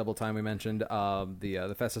Shift, Double Time we mentioned,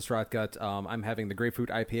 the Festus Rotgut. I'm having the Grapefruit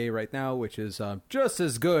IPA right now, which is just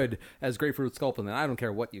as good as Grapefruit Sculpin, and I don't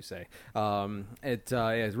care what you say. It's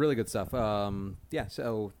really good stuff.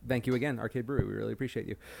 So thank you again, Arcade Brewery. We really appreciate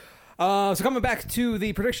you. So coming back to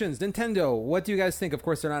the predictions, Nintendo, what do you guys think? Of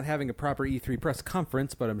course, they're not having a proper E3 press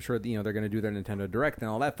conference, but I'm sure they're going to do their Nintendo Direct and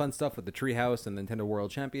all that fun stuff with the Treehouse and Nintendo World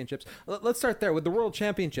Championships. Let's start there with the World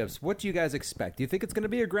Championships. What do you guys expect? Do you think it's going to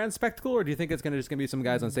be a grand spectacle, or do you think it's just going to be some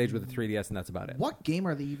guys on stage with a 3DS and that's about it? What game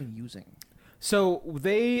are they even using? So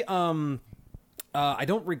they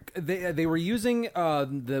they were using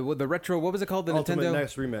the retro, what was it called? The Ultimate Nintendo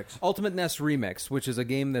NES Remix. Ultimate NES Remix, which is a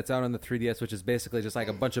game that's out on the 3DS, which is basically just like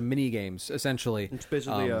a bunch of mini games, essentially. It's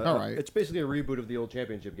basically it's basically a reboot of the old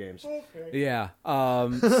championship games. Yeah. Okay. I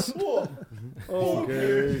was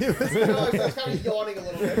kind of yawning a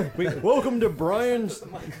little bit. Welcome to Brian's. So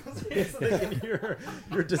they can hear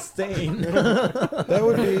your disdain. That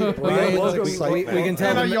would be Brian's excitement. We can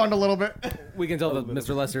tell I yawned a little bit. We can tell that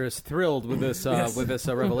Mr. Lesser is thrilled with this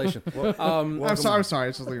revelation. I'm sorry.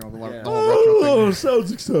 It's just the retro thing. Oh,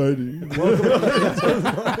 sounds exciting.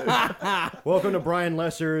 Welcome to Brian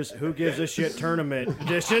Lesser's Who Gives a Shit Tournament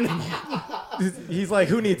edition. He's like,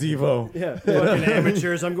 who needs Evo? Yeah, fucking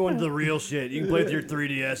amateurs. I'm going to the real shit. You can play with your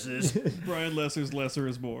 3DSs. Brian Lesser's Lesser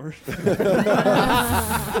is More.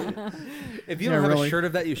 If you don't have a shirt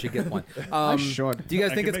of that, you should get one. I should. Do you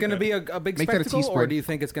guys think it's going to be a big Make that a spectacle, T-spread. or do you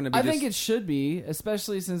think it's going to be I think it should be,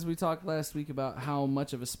 especially since we talked last week about how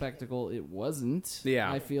much of a spectacle it wasn't.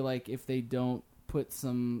 Yeah. I feel like if they don't put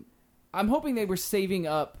some... I'm hoping they were saving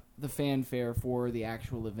up the fanfare for the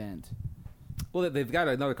actual event. Well, they've got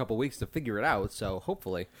another couple weeks to figure it out, so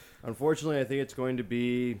hopefully. Unfortunately, I think it's going to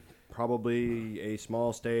be probably a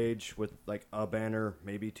small stage with like a banner,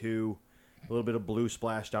 maybe two, a little bit of blue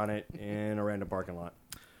splashed on it, in a random parking lot.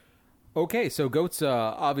 Okay, so Goat's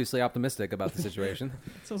obviously optimistic about the situation.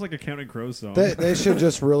 Sounds like a Counting Crows song. They should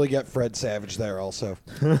just really get Fred Savage there also.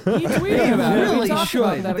 He tweeted about it. We Really talked should.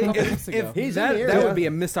 about that a couple weeks ago. He's that in here, that yeah. would be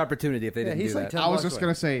a missed opportunity if they didn't he's do like that. 10 I was blocks just away.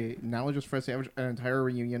 gonna say, not only just Fred Savage, an entire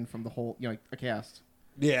reunion from the whole, a cast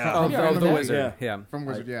Yeah. Of Yeah, the yeah. Wizard, yeah. from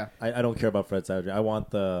Wizard. Yeah, I don't care about Fred Savage. I want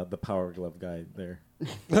the Power Glove guy there.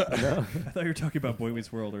 I thought you were talking about Boy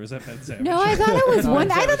Meets World, or is that Fred Savage? No, I thought it was one.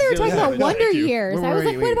 I thought they were talking about Wonder Years. I was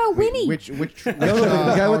like, what about Winnie? Which No,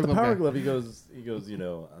 the guy with the Glove Power guy? Glove. He goes.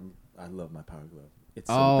 I love my Power Glove. It's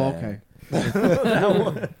so Oh, bad. okay. That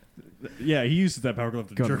one. Yeah, he uses that Power Glove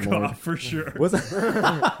to Good jerk Lord. off for sure. Was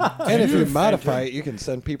that? And if you modify it, you can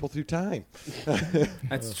send people through time.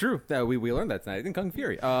 That's true. We learned that tonight in Kung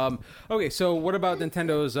Fury. Okay, so what about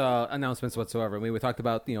Nintendo's announcements whatsoever? I mean, we talked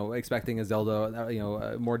about expecting a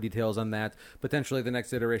Zelda, more details on that. Potentially the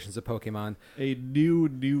next iterations of Pokemon. A new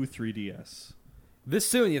 3DS. This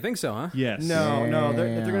soon, you think so, huh? Yes. No. If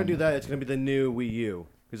they're going to do that, it's going to be the new Wii U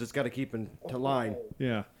because it's got to keep into line.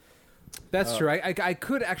 Yeah. That's true. I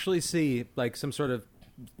could actually see like some sort of.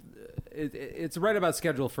 It's right about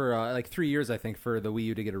schedule for like 3 years, I think, for the Wii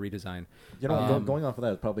U to get a redesign. Going off of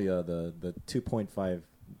that is probably the 2.5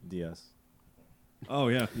 DS. Oh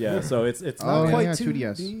yeah. Yeah, so it's Oh, not quite yeah, 2D.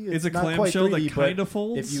 2DS. It's a not quite clamshell that 3D, kind but of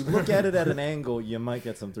folds. If you look at it at an angle, you might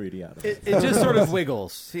get some 3D out of it. It just sort of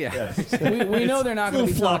wiggles. Yeah. We know they're not going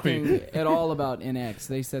to be floppy. talking at all about NX.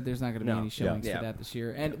 They said there's not going to be No. any showings Yeah. for that this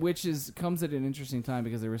year, and which comes at an interesting time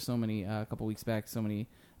because there were so many a couple weeks back, so many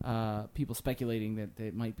people speculating that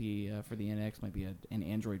it might be for the NX might be an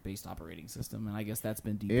Android-based operating system, and I guess that's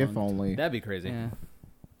been debunked. if only. That'd be crazy. Yeah.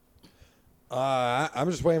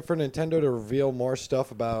 I'm just waiting for Nintendo to reveal more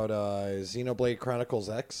stuff about Xenoblade Chronicles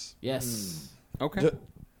X. Yes. Okay.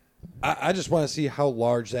 I just want to see how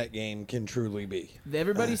large that game can truly be.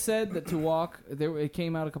 Everybody said that to walk. It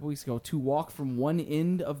came out a couple weeks ago. To walk from one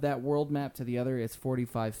end of that world map to the other, it's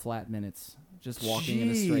 45 flat minutes just walking in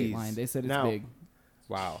a straight Jeez. line. They said it's Now- big.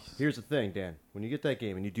 Wow. Here's the thing, Dan. When you get that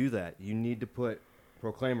game and you do that, you need to put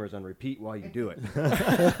Proclaimers on repeat while you do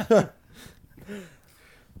it.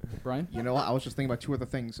 Brian? You know what? I was just thinking about two other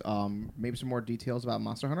things. Maybe some more details about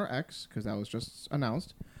Monster Hunter X because that was just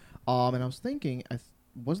announced. And I was thinking,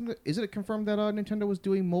 is it confirmed that Nintendo was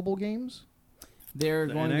doing mobile games? They're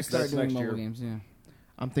The going to NX start that's doing next mobile year. games. Yeah,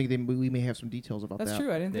 I'm thinking we may have some details about that's that.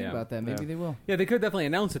 true. I didn't think Yeah. about that. Maybe they will. Yeah, they could definitely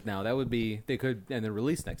announce it now. That would be they could and then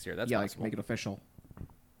release next year. That's Yeah, like possible. make it official.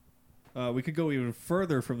 We could go even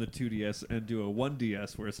further from the 2DS and do a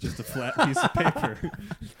 1DS where it's just a flat piece of paper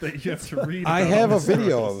that you have to read. I about have all a the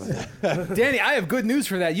video stories. of that. Danny, I have good news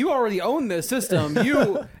for that. You already own this system.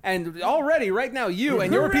 You and already right now, you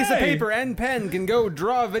and your piece of Hooray! paper and pen can go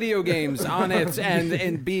draw video games on it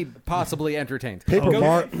and be possibly entertained.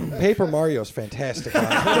 Paper Mario's fantastic.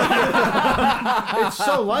 It's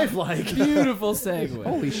so lifelike. Beautiful segue.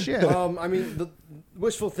 Holy shit! I mean, the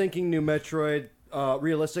wishful thinking new Metroid.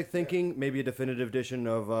 realistic thinking, maybe a definitive edition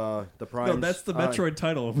of the Prime. No, that's the Metroid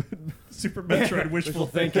title. Super Metroid Wishful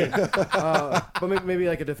Thinking. But maybe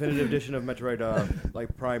like a definitive edition of Metroid,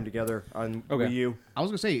 like Prime together on Wii U. I was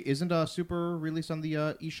gonna say, isn't Super released on the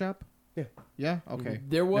eShop? Yeah. Yeah. Okay.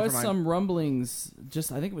 There was Never mind. some rumblings.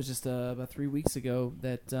 I think it was just about 3 weeks ago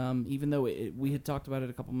that even though we had talked about it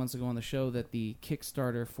a couple months ago on the show that the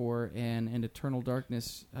Kickstarter for an Eternal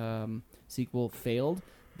Darkness sequel failed.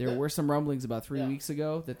 There were some rumblings about 3 weeks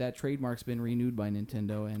ago that trademark's been renewed by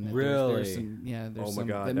Nintendo, and that there's some, there's Oh my some,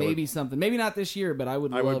 God, that that maybe something, maybe not this year, but I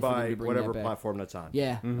would love for them buy to bring whatever that back. platform that's on.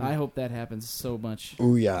 Yeah, I hope that happens so much.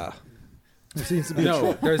 Ouya.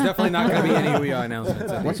 No, there's definitely not going to be any Ouya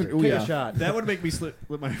announcements. What's an Take a Ouya? shot. That would make me slip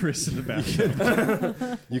my wrist in the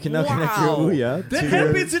bathroom. You can now connect your Ouya That to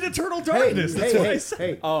happens in Eternal Darkness. That's what I said.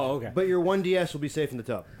 Hey. Oh, okay. But your 1DS will be safe in the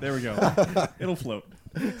tub. There we go. It'll float.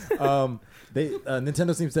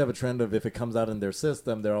 Nintendo seems to have a trend of if it comes out in their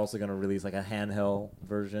system, they're also going to release like a handheld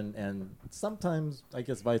version, and sometimes I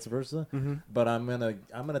guess vice versa. But I'm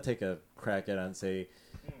gonna take a crack at it and say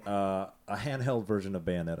a handheld version of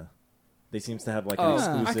Bayonetta. They seems to have like an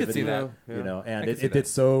exclusivity, I could see that. you know, and I could see it that. did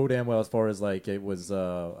so damn well as far as like it was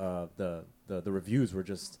the reviews were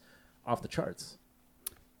just off the charts.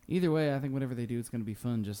 Either way, I think whatever they do, it's going to be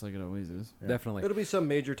fun, just like it always is. Definitely. It'll be some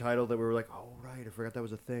major title that we were like, oh right, I forgot that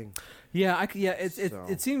was a thing. Yeah, So-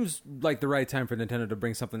 it seems like the right time for Nintendo to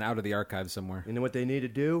bring something out of the archive somewhere. You know what they need to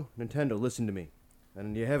do? Nintendo, listen to me.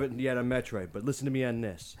 And you haven't yet on Metroid, but listen to me on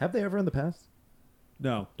this. Have they ever in the past?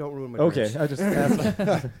 No. Don't ruin my Okay, drinks. I just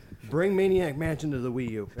asked. Bring Maniac Mansion to the Wii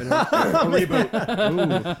U. And a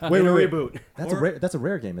reboot. Ooh. Wait, And a wait. reboot. That's a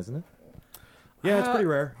rare game, isn't it? Yeah, it's pretty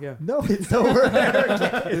rare. Yeah. No, it's so rare.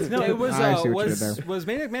 No, it was I see what you did there. was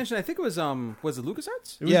Maniac Mansion. I think it was it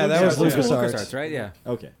LucasArts? Yeah, that was It was LucasArts. LucasArts, right? Yeah.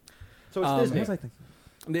 Okay. So it's Um, Disney. What was I thinking?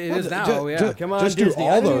 It is now. ju- yeah. ju- Come on, Just do Disney. all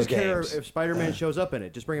I don't those even care games. if Spider-Man shows up in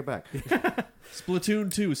it. Just bring it back.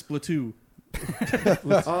 Splatoon 2, Splatoon.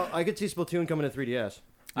 I could see Splatoon coming to 3DS.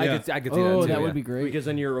 I could see Oh, that too. that would yeah. be great. Because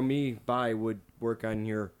then your Amiibi would work on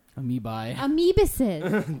your Amiibi. Amoebisis.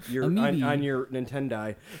 on your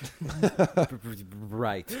Nintendo.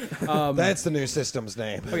 Right. That's the new system's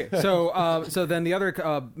name. Okay, so then the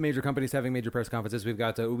other major companies having major press conferences, we've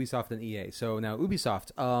got Ubisoft and EA. So now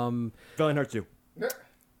Ubisoft, Valiant Hearts 2.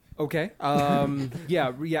 okay, I'm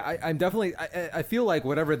definitely. I feel like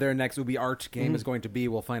whatever their next Ubi Arch game is going to be,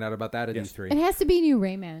 we'll find out about that at Yes. E3. It has to be new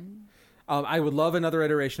Rayman. I would love another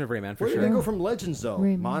iteration of Rayman for Where sure. did they go from Legends though?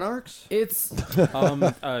 Rayman. Monarchs? It's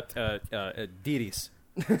Deities.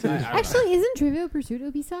 Actually, isn't Trivial Pursuit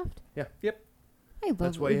Ubisoft? Yeah. Yep. I love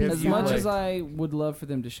That's why you have as you much play. as I would love for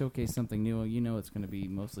them to showcase something new. You know, it's going to be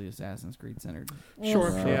mostly Assassin's Creed centered.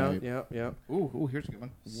 Sure. Right. Yeah. Ooh, here's a good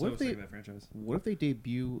one. So What if sick they of that franchise. What if they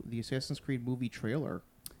debut the Assassin's Creed movie trailer?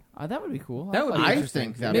 That would be cool. That would be I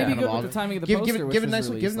interesting. think that Maybe kind good of with the timing of the give, poster. give, which give a was nice,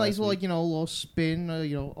 released give a nice last little, week. like, a little spin.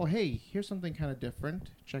 Oh hey, here's something kind of different.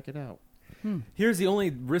 Check it out. Here's the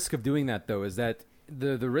only risk of doing that though is that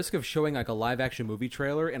the risk of showing like a live action movie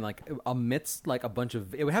trailer and like amidst like a bunch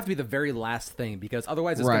of it would have to be the very last thing because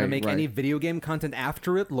otherwise it's going to Right, make right. any video game content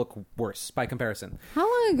after it look worse by comparison. How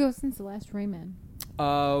long ago since the last Rayman?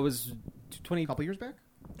 It was A couple years back.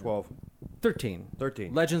 12. 13.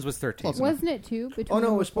 13. Legends was 13. Close enough. Wasn't it two between Oh no,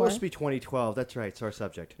 them it was before? supposed to be 2012. That's right. It's our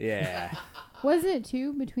subject. Yeah. Wasn't it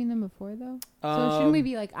two between them before though? So Um, shouldn't we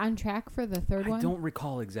be like on track for the third I one? don't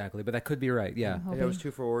recall exactly, but that could be right. Yeah. I'm Yeah, it hoping. was 2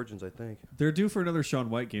 for Origins, I think. They're due for another Sean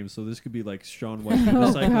White game, so this could be like Sean White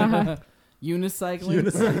unicycling.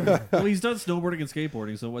 Unicycling. Well, he's done snowboarding and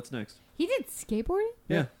skateboarding, so what's next? He did skateboarding?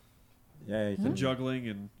 Yeah. Yeah, you And can. juggling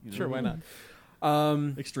and Sure, why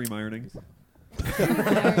not? extreme ironing.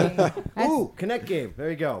 Ooh, Connect game. There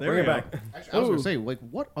you go. There Bring we it go. back. Actually, I was gonna say, like,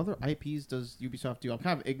 what other IPs does Ubisoft do? I'm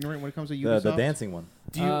kind of ignorant when it comes to Ubisoft. The dancing one.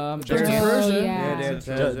 Do you, Just Oh, Dance. yeah. Dance,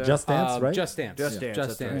 Just Dance, right? Just Dance. Just Dance,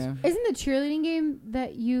 Just that's Dance. right. Yeah. Isn't the cheerleading game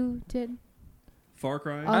that you did? Far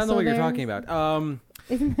Cry. I don't know Also what you're there? talking about.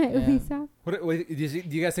 Isn't that Yeah. Ubisoft?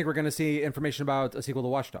 Do you guys think we're going to see information about a sequel to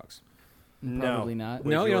Watch Dogs? Probably not.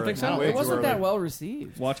 No, you don't think so? Way It too wasn't early. that well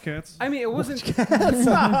received. Watch Cats. I mean, it wasn't.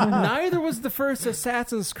 Neither was the first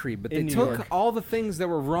Assassin's Creed, but they In New took York. all the things that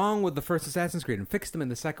were wrong with the first Assassin's Creed and fixed them in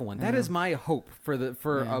the second one. That is my hope for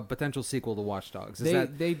Yeah. a potential sequel to Watch Dogs. Is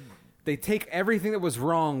that They they take everything that was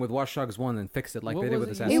wrong with Watch Dogs 1 and fix it like What they did was with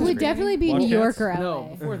it? Assassin's It Creed. would definitely be Watch New York Cats? or LA. no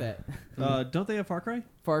before that. Don't they have Far Cry?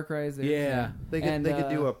 Far Cry is there. Yeah. They could, And, they could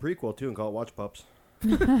do a prequel too and call it Watch Pups.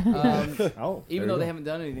 Oh, Even though they haven't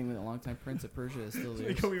done anything in a long time, Prince of Persia is still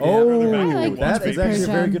there. Oh, I like that Prince is actually a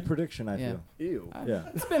Persia. very good prediction. I Yeah. feel. Ew. Yeah.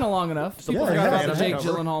 It's been a long enough. People Yeah, forgot it about has. the Jake Cover.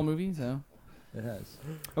 Gyllenhaal movie, so It has.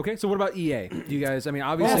 Okay, so what about EA? Do you guys? I mean,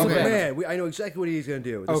 obviously, Man, I know exactly what he's going to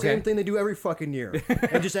do. The same thing they do every fucking year,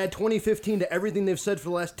 and just add 2015 to everything they've said for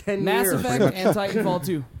the last 10 Mass years. Effect and Titanfall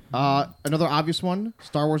 2. Another obvious one: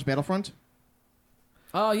 Star Wars Battlefront.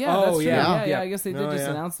 Oh yeah, that's true. Yeah. I guess they did just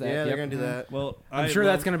announce that. Yeah, they're going to do that. Well, I'm sure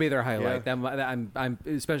that's going to be their highlight. I'm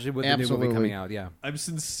especially with the new movie coming out. Yeah, I'm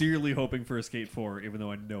sincerely hoping for a Skate 4, even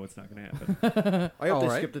though I know it's not going to happen. I hope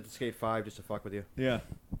they skipped it to Skate 5 just to fuck with you. Yeah.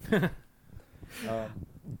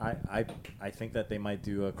 I think that they might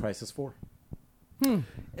do a Crisis 4.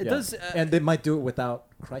 It does, and they might do it without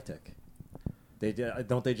Crytek. They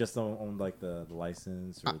don't. They just don't own like the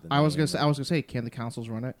license. Or I was gonna say, can the consoles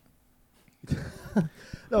run it?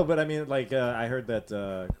 No, but I mean, like I heard that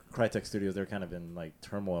Crytek Studios, they're kind of in like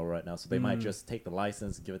turmoil right now, so they might just take the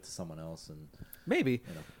license, give it to someone else, and maybe.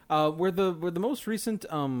 Were the most recent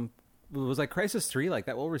was like Crisis 3 like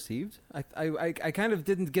that well received? I kind of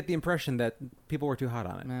didn't get the impression that people were too hot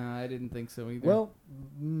on it. No, I didn't think so either. Well,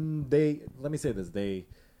 let me say this: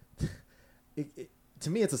 to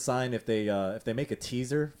me, it's a sign if they make a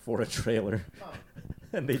teaser for a trailer,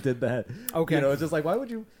 and they did that. Okay, it's just like, why would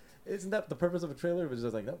you? Isn't that the purpose of a trailer? It was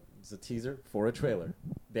just like, no, it's a teaser for a trailer.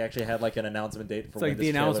 They actually had like an announcement date for it's like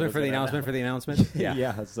the announcement for the announcement for the announcement. Yeah,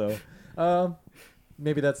 yeah. So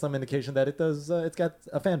maybe that's some indication that it does. It's got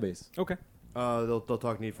a fan base. Okay. They'll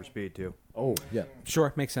talk Need for Speed too. Oh yeah,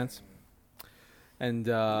 sure, makes sense. And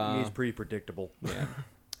he's pretty predictable. Yeah.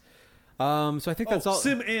 So I think that's all.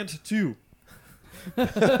 Sim Ant 2.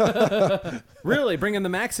 Really, bringing the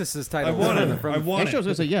Maxis' title. I want it. I want it. I was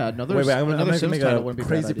gonna say, yeah, another. Wait, I'm another going to Sims make title a wouldn't be a bad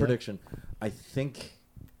crazy idea. prediction. I think,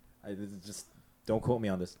 just don't quote me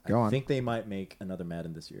on this. Go on. I think they might make another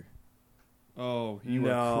Madden this year. Oh, you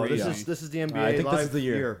are crazy. This is the NBA. I think live this is the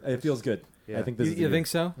year. year. It feels good. Yeah. I think this is the You year. think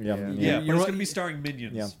so? Yeah. Yeah, You're but it's going to be starring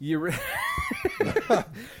Minions. Yeah.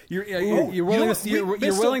 You're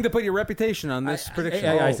willing to put your reputation on this prediction.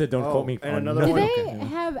 I said don't quote me. And on another Do one. they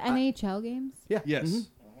have NHL games? Yeah. Yes.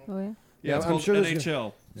 Oh yeah. Yeah, it's I'm called sure there's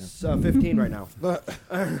NHL. It's 15 right now.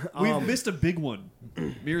 We've missed a big one.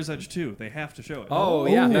 Mirror's Edge 2. They have to show it. Oh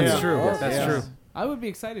yeah, that's yeah. true. Oh, That's yeah. true. I would be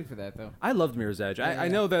excited for that though. I loved Mirror's Edge. I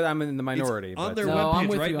know that I'm in the minority. It's on but their No, I'm webpage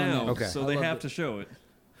with right you on now, that. Okay. so I they love have it. to show it.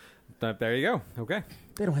 But there you go. Okay.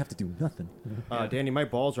 They don't have to do nothing. Danny, my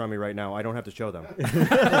balls are on me right now. I don't have to show them.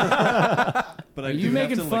 But Are you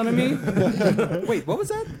making fun of me? Wait, what was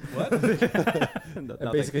that? And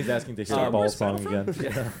basically, he's asking to hear the ball song again.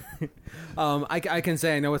 Yeah. I can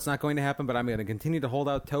say I know it's not going to happen, but I'm going to continue to hold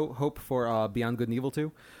out hope for Beyond Good and Evil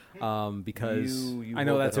 2, because You I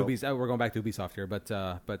know hold that's that hope. Ubisoft. We're going back to Ubisoft here, but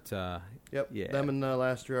Yep. yeah, Them and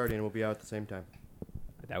Last Guardian will be out at the same time.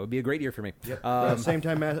 that would be a great year for me. Yep. Same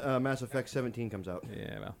time Mass Effect 17 comes out.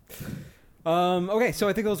 Yeah, well. Okay, so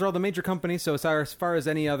I think those are all the major companies. So as far as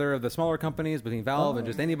any other of the smaller companies between Valve and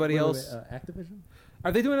just anybody else, Activision?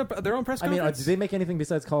 Are they doing their own press I mean, conference? do they make anything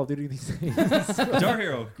besides Call of Duty these days? Guitar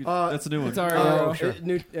Hero. That's a new one. Guitar Hero. Sure.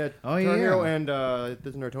 Guitar Hero and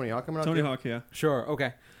isn't there Tony Hawk coming out? Tony too? Hawk, yeah. Sure,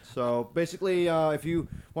 okay. So basically, if you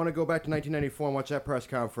want to go back to 1994 and watch that press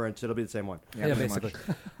conference, it'll be the same one. Yeah, basically.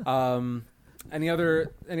 Any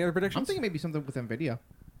other predictions? I'm thinking maybe something with NVIDIA.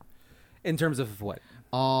 In terms of what?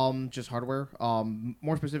 Just hardware.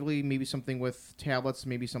 More specifically, maybe something with tablets.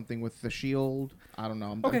 Maybe something with the Shield. I don't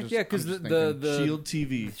know. Okay, yeah, because the Shield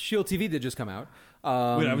TV. Shield TV did just come out. Wait,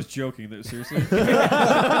 I was joking. Though, seriously. Well,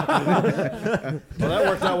 that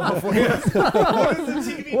worked out well for you. What does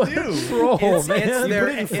the TV do? Troll, It's You their-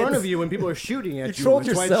 put it in front of you when people are shooting at you. trolled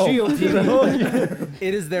That's why it's yourself. Shield TV.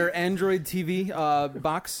 It is their Android TV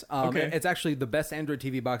box. Okay. It's actually the best Android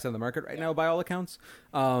TV box on the market right now, by all accounts.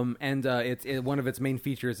 And one of its main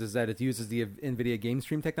features is that it uses the NVIDIA Game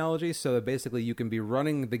Stream technology, so that basically you can be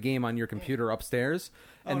running the game on your computer upstairs,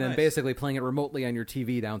 and then nice. basically playing it remotely on your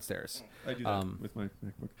TV downstairs. I do that with my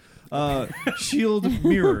MacBook. Shield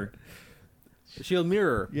Mirror. Shield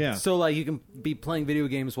Mirror. Yeah. So like you can be playing video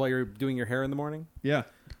games while you're doing your hair in the morning. Yeah.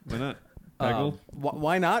 Why not? Peggle.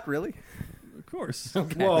 Why not? Really? Of course.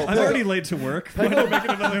 Okay. Whoa, I'm already late to work. Why not make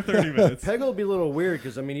it another 30 minutes? Peggle would be a little weird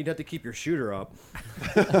because I mean you'd have to keep your shooter up.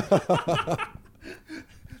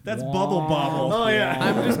 That's Bubble Bobble. Oh yeah.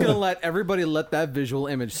 I'm just gonna let everybody let that visual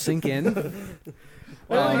image sink in.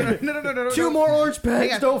 No. Two more orange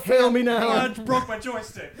pegs. Don't fail me now. I broke my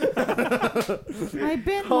joystick. I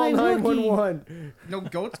bent Call my hooky. 911. No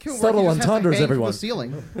goats kill. Subtle You just have to entendres, hang from everyone. The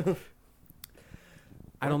ceiling.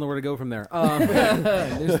 I don't know where to go from there.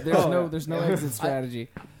 There's no exit strategy.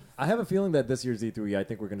 I have a feeling that this year's E3, I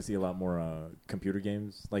think we're going to see a lot more computer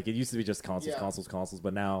games. Like it used to be just consoles, consoles,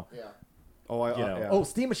 but now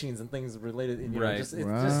Steam machines and things related. You know, Right. just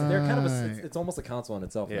they're kind of it's almost a console in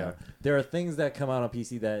itself. Yeah. Now. There are things that come out on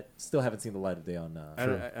PC that still haven't seen the light of day on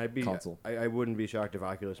console. I wouldn't be shocked if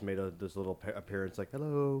Oculus made this little appearance, like,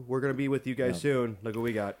 "Hello, we're gonna be with you guys soon. Look what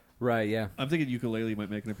we got." Right. Yeah. I'm thinking ukulele might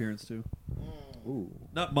make an appearance too. Ooh.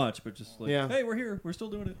 Not much, but just like, hey, we're here. We're still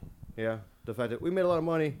doing it. Yeah. The fact that we made a lot of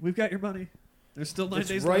money. We've got your money. There's still 9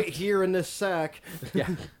 days right left. here in this sack. Yeah.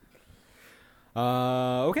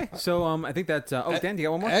 Okay. So I think that. Dan, do you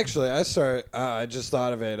got one more? Actually, I just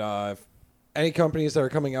thought of it. If any companies that are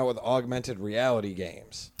coming out with augmented reality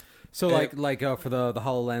games. So like for the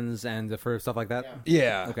HoloLens and for stuff like that.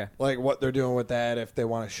 Yeah. Okay. Like what they're doing with that. If they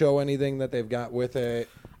want to show anything that they've got with it.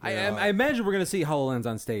 I imagine we're going to see HoloLens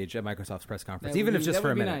on stage at Microsoft's press conference, even if just for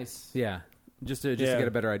a minute. Nice. Yeah. Just to get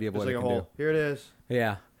a better idea of what it can do. Here it is.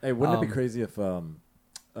 Yeah. Hey, wouldn't it be crazy if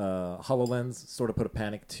HoloLens sort of put a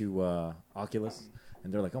panic to Oculus,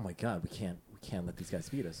 and they're like, "Oh my God, we can't let these guys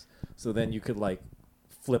beat us." So then you could like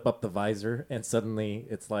flip up the visor, and suddenly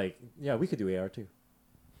it's like, "Yeah, we could do AR too."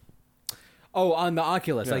 Oh, on the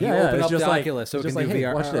Oculus, Yeah. like Yeah, you open it's up just the like- Oculus, so it just can like, do hey,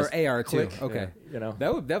 VR watch this. or AR too. Click. Okay, Yeah, you know.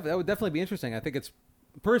 that would definitely be interesting. I think it's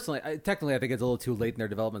personally, technically, I think it's a little too late in their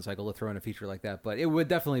development cycle to throw in a feature like that, but it would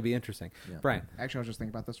definitely be interesting. Yeah. Brian, Actually, I was just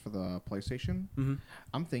thinking about this for the PlayStation. Mhm.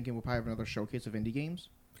 I'm thinking we'll probably have another showcase of indie games.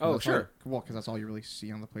 Oh, That's sure. well, because that's all you really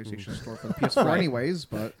see on the PlayStation Store for the PS4 anyways,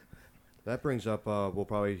 but... That brings up, we'll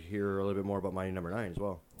probably hear a little bit more about Mighty Number 9 as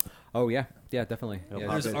well. Oh, yeah. Yeah, definitely. Yeah,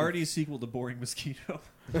 There's already a sequel to Boring Mosquito.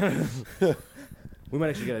 We might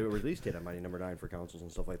actually get a release date on Mighty Number 9 for consoles and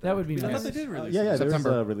stuff like that. That would be I nice. thought they did release Yeah, it. there's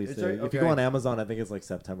September. a release Is date. there? If you Okay. go on Amazon, I think it's like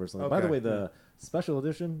September or something. By the Okay. way, the special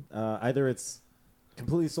edition, either it's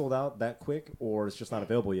completely sold out that quick, or it's just not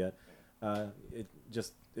available yet. It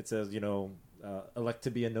says, elect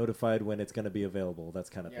to be notified when it's going to be available.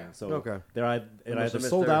 That's kind of thing. So Okay. it must either have missed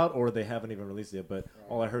sold their- out or they haven't even released it yet. But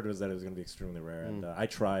all I heard was that it was going to be extremely rare, and I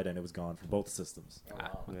tried and it was gone for both systems.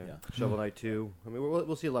 Yeah. Shovel Knight 2. I mean,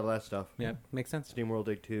 we'll see a lot of that stuff. Yeah, makes sense. Steam World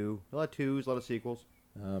Dig 2. A lot of 2s, a lot of sequels.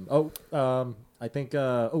 I think.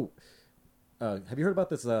 Have you heard about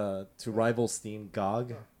this? To rival Steam,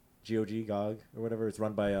 GOG, GOG, or whatever. It's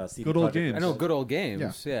run by CD Good Old Projekt Games. I know, good old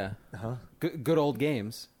games. Yeah. Huh? Good old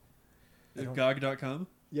games. GOG.com?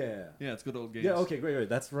 Yeah. Yeah, it's Good Old Games. Yeah, okay, great.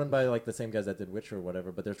 That's run by like the same guys that did Witcher or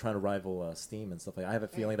whatever, but they're trying to rival Steam and stuff like that. I have a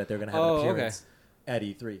feeling that they're going to have an appearance at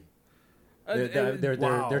E3.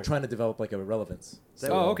 They're trying to develop like a relevance.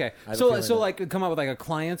 So, okay. I have a So feeling that- like come out with like a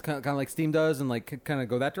client, kind of like Steam does, and like kind of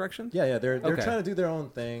go that direction. Yeah, they're Okay. trying to do their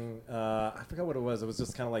own thing. I forgot what it was. It was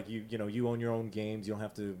just kind of like you own your own games. You don't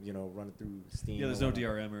have to run it through Steam. Yeah, there's or no whatnot.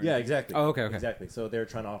 DRM or Yeah, anything. exactly. Oh, okay. Exactly. So they're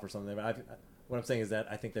trying to offer something. What I'm saying is that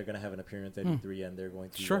I think they're going to have an appearance at E3, and they're going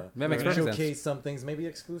to Sure. That makes perfect showcase sense. some things, maybe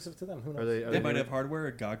exclusive to them. Who knows? Are They might have hardware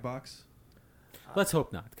at GOGbox. Let's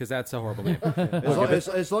hope not, because that's a horrible name.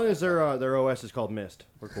 As long as their OS is called Myst,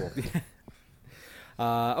 we're cool.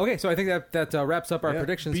 Okay, so I think that wraps up our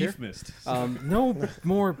predictions Beef here. Mist. No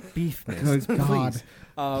more beef mist. Good God.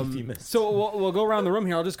 Please. So we'll go around the room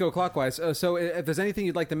here. I'll just go clockwise. So if there's anything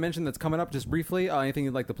you'd like to mention that's coming up, just briefly, anything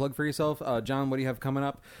you'd like to plug for yourself, John, what do you have coming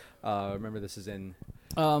up? Remember, this is in...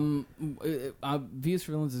 Views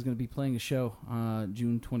for Villains is going to be playing a show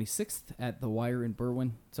June 26th at the Wire in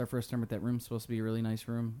Berwyn. It's our first time at that room. It's supposed to be a really nice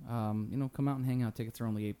room. Come out and hang out. Tickets are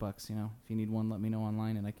only $8. If you need one, let me know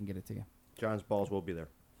online and I can get it to you. John's balls will be there.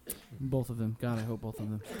 Both of them. God, I hope both of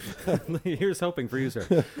them. Here's hoping for you, sir.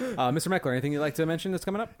 Mr. Meckler, anything you'd like to mention that's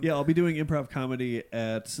coming up? Yeah, I'll be doing improv comedy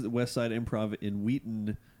at West Side Improv in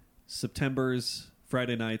Wheaton, September's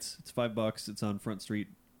Friday nights. It's $5. It's on Front Street.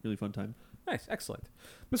 Really fun time. Nice, excellent.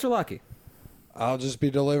 Mr. Lockie. I'll just be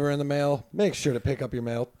delivering the mail. Make sure to pick up your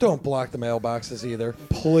mail. Don't block the mailboxes either,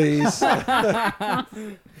 please.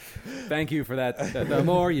 Thank you for that. The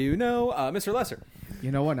more you know. Mr. Lesser. You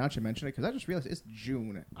know what? Now that you mention it, because I just realized it's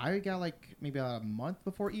June. I got like maybe a month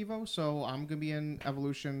before Evo, so I'm gonna be in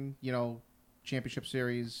Evolution, Championship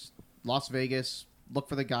Series, Las Vegas. Look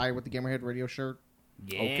for the guy with the Gamerhead radio shirt.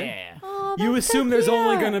 Yeah. Okay. Oh, You that's assume so there's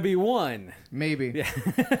only cute. going to be one. Maybe. Yeah.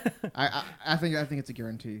 I think it's a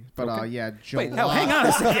guarantee. But Okay. yeah, July. Wait, hang on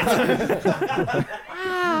a second.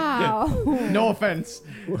 Wow. No offense.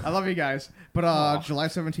 I love you guys. But July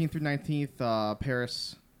 17th through 19th,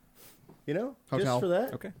 Paris. Hotel. Hotel. Just for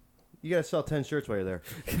that? Okay. You got to sell 10 shirts while you're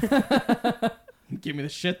there. Give me the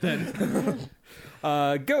shit Then.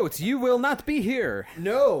 Goats, you will not be here.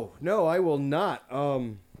 No, I will not.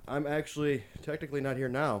 I'm actually technically not here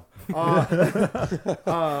now. I'm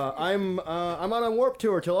out on Warp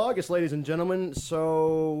Tour till August, ladies and gentlemen.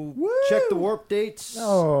 So check the Warp dates.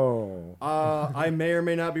 Oh. I may or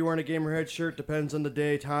may not be wearing a Gamerhead shirt. Depends on the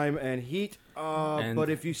day, time, and heat. But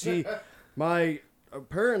if you see my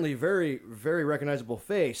apparently very, very recognizable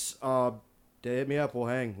face, hit me up. We'll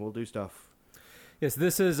hang. We'll do stuff. Yes,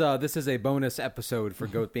 this is a bonus episode for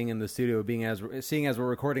Goat being in the studio, seeing as we're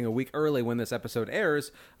recording a week early when this episode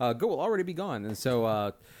airs. Goat will already be gone, and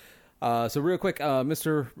so real quick,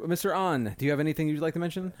 Mr. On, do you have anything you'd like to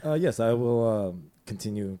mention? Yes, I will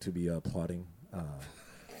continue to be plotting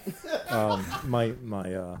my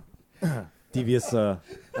devious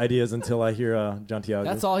ideas until I hear John Tiago.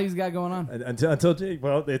 That's all he's got going on. Until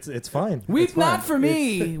well, it's fine. Weep It's fine. not for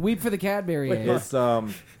me. Weep for the Cadbury. It's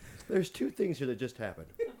There's two things here that just happened.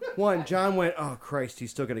 One, John went, "Oh Christ, he's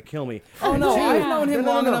still going to kill me." Oh no, Two, I've known him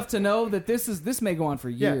long no. enough to know that this may go on for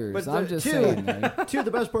years. but I'm just two, saying. Like, Two,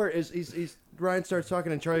 the best part is he's Ryan starts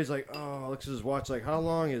talking and Charlie's like, "Oh," looks at his watch like, "How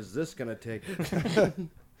long is this going to take?"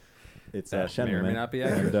 It's That may or may Shenmue, not be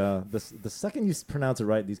and the second you pronounce it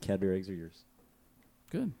right, these Cadbury eggs are yours.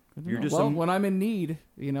 good. You're just well, some- when I'm in need,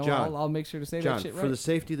 John, I'll make sure to say John, that shit right. for the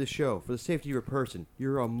safety of the show, for the safety of your person,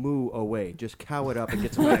 you're a moo away. Just cow it up and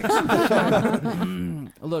get some eggs.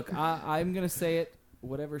 Look, I'm gonna say it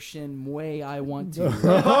whatever Shin way I want to.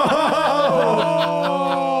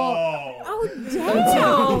 Oh,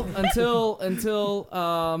 damn. until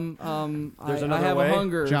There's I another have way? a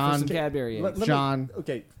hunger John, for some Cadbury eggs. John.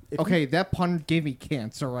 Okay. Okay, that pun gave me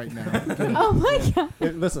cancer right now. Oh my god.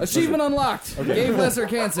 Listen. Achievement unlocked. Okay. Gave Lesser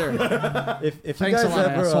cancer. If you Thanks guys a lot,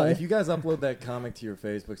 ever, asshole. if you guys upload that comic to your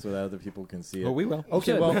Facebook so that other people can see it. Oh, we will.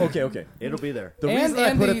 Okay, should. well, okay. It'll be there. The And- reason I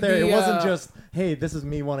and put the- it there, the, it wasn't just, hey, this is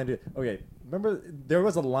me wanting to. Okay, remember there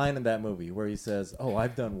was a line in that movie where he says, "Oh,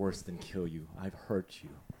 I've done worse than kill you. I've hurt you,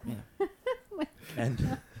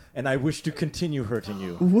 and I wish to continue hurting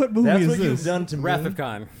you." What movie That's is what this? you've done to me. Wrath of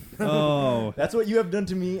Khan. Oh. That's what you have done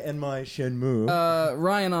to me and my Shenmue.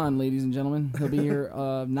 Ryan on, ladies and gentlemen. He'll be here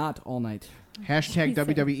not all night. Hashtag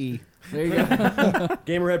WWE. There you go.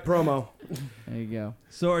 Gamerhead promo. There you go.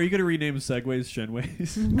 So are you going to rename Segways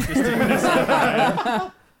Shenways?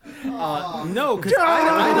 No, because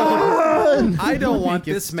I don't want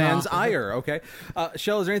Make it this man's stop. ire. Okay,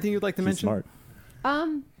 Shell, is there anything you'd like to He's mention?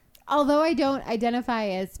 smart. Although I don't identify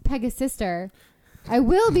as Pega's sister, I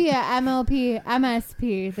will be at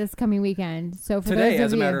MSP this coming weekend. So for Today, those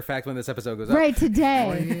as of a you, matter of fact, when this episode goes up. right today,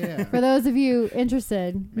 Oh, yeah. for those of you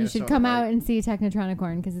interested, you Minnesota, should come out right? and see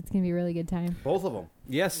Technotronicorn because it's gonna be a really good time. Both of them.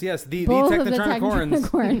 Yes. The Both of the Technotronicorns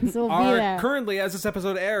Technotronicorns will be are there. currently, as this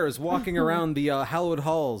episode airs, walking around the hallowed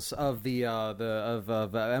halls of the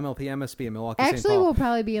MLP MSP in Milwaukee. St. Actually, Paul. we'll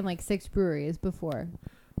probably be in like 6 breweries before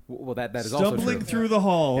Well, that is also Stumbling true. through the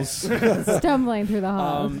halls. stumbling through the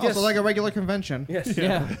halls. Yes. Also, like a regular convention. Yes.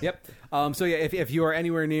 Yeah. Yep. So yeah, if you are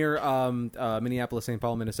anywhere near Minneapolis, St.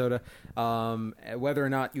 Paul, Minnesota, whether or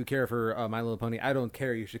not you care for My Little Pony, I don't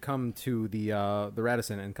care. You should come to the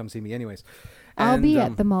Radisson and come see me anyways. I'll And, be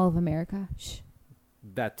at the Mall of America. Shh.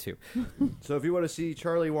 that too. So if you want to see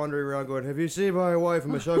Charlie wandering around going, "Have you seen my wife?"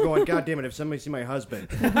 and Michelle going, "God damn it, if somebody see my husband,"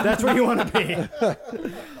 that's where you want to be.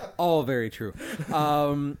 All very true.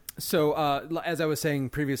 So as I was saying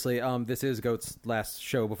previously, this is Goat's last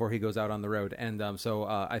show before he goes out on the road, and so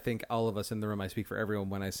I think all of us in the room, I speak for everyone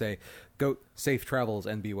when I say, Goat, safe travels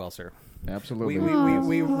and be well, sir. Absolutely.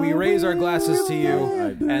 We raise our glasses to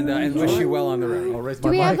you and wish you well on the road. I'll raise Do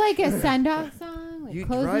my we have mic. like a send-off song? Like You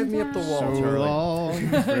closing drive me up the song? wall, So Charlie. long,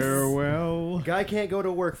 farewell. Guy can't go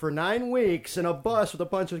to work for 9 weeks in a bus with a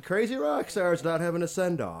bunch of crazy rock stars without having a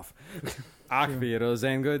send-off. Auf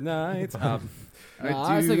Wiedersehen, good night.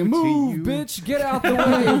 I was thinking, move, bitch, get out the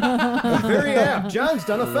way. Very apt. John's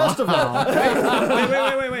done a festival.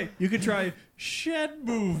 Wait. You could try Shed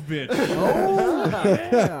Move, bitch.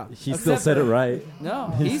 Yeah. He still said it right. No,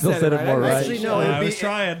 He he still said it right. more right. Actually, no. I It'd was be,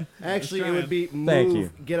 trying. actually, it would be move. Thank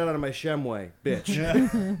you. Get out of my Shemway, bitch.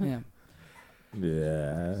 Yeah.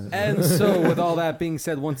 Yeah. And so, with all that being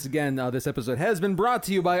said, once again, this episode has been brought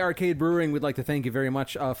to you by Arcade Brewing. We'd like to thank you very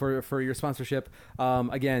much for your sponsorship.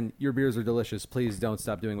 Again, your beers are delicious. Please don't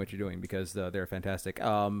stop doing what you're doing because they're fantastic.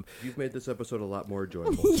 You've made this episode a lot more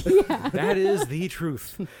enjoyable. That is the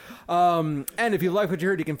truth. And if you like what you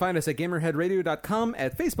heard, you can find us at GamerheadRadio.com,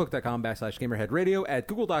 at Facebook.com/GamerheadRadio, at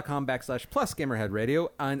Google.com/+GamerheadRadio,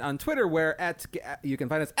 and on Twitter, where you can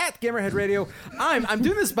find us at GamerheadRadio. I'm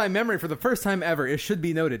doing this by memory for the first time time ever. It should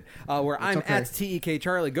be noted. Where I'm okay. at TEK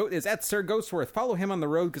Charlie. Goat is at Sir Ghostworth. Follow him on the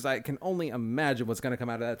road because I can only imagine what's going to come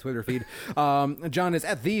out of that Twitter feed. John is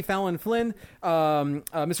at the Fallon Flynn. Mr.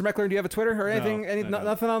 Meckler, do you have a Twitter or anything? No,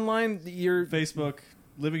 Nothing online? Your Facebook,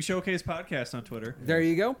 Living Showcase Podcast on Twitter. There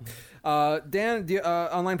you go. Dan, do you,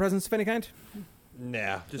 online presence of any kind?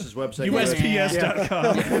 Nah. Just his website.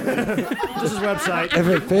 USPS.com. Just his website. If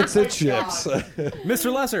it fits, it ships.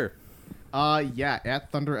 Mr. Lesser. Yeah,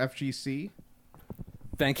 at Thunder FGC.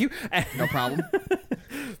 Thank you. No problem.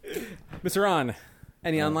 Mr. Ron.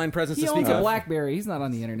 Any online presence He to owns speak a of? BlackBerry. He's not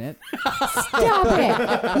on the internet. Stop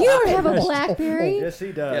it! You don't have a BlackBerry. Yes,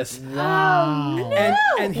 he does. Yes. Oh no!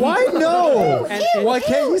 And he, Why no? And- Why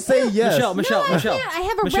can't you say yes? Michelle. I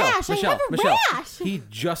have a rash. I have a rash. He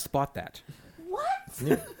just bought that. What? It's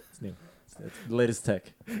new. It's the latest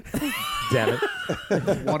tech. Damn it.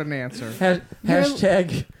 What an answer.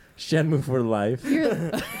 Hashtag Shenmue for life.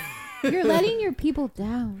 You're letting your people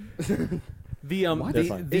down. The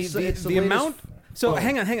It's the amount. latest- So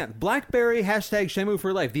hang on. BlackBerry hashtag Shenmue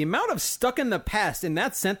for life. The amount of stuck in the past in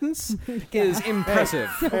that sentence is impressive.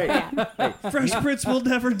 Fresh Prince will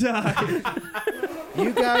never die.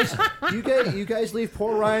 You guys leave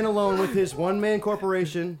poor Ryan alone with his one-man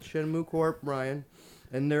corporation, Shenmue Corp. Ryan,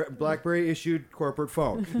 and their BlackBerry issued corporate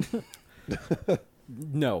phone.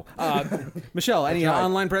 No. Michelle, any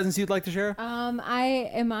online presence you'd like to share? I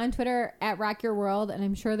am on Twitter at Rock Your World, and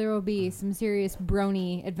I'm sure there will be some serious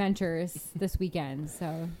brony adventures this weekend. So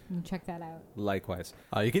you can check that out. Likewise.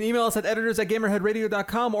 You can email us at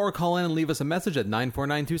editors@gamerheadradio.com or call in and leave us a message at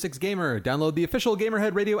 94926gamer. Download the official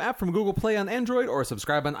Gamerhead Radio app from Google Play on Android or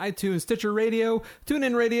subscribe on iTunes, Stitcher Radio,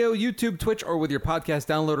 TuneIn Radio, YouTube, Twitch, or with your podcast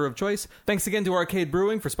downloader of choice. Thanks again to Arcade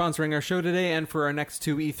Brewing for sponsoring our show today and for our next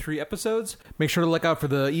 2 E3 episodes. Make sure to look out for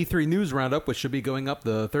the E3 News Roundup, which should be going up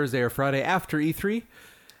the Thursday or Friday after E3.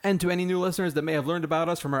 And to any new listeners that may have learned about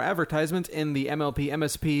us from our advertisement in the MLP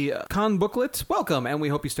MSP Con booklet, welcome, and we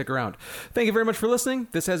hope you stick around. Thank you very much for listening.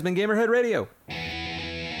 This has been Gamerhead Radio.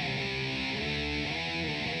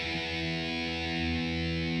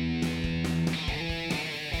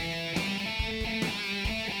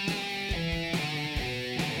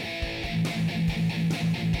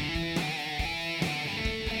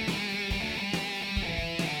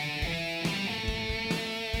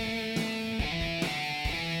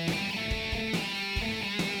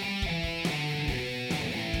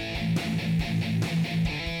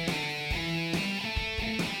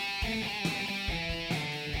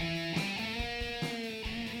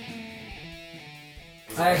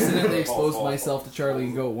 I accidentally exposed myself to Charlie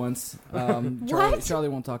and Goat once. Charlie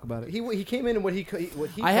won't talk about it. He came in and what he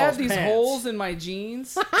I had calls these pants. holes in my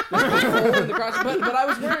jeans, hole in the crotch, but I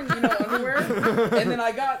was wearing underwear, and then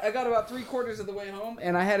I got about 3/4 of the way home,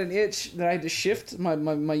 and I had an itch that I had to shift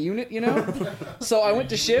my unit, So I went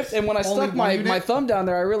to shift, and when I stuck my thumb down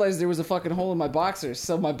there, I realized there was a fucking hole in my boxers,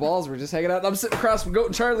 so my balls were just hanging out. And I'm sitting across from Goat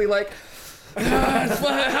and Charlie like,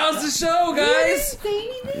 how's the show, guys?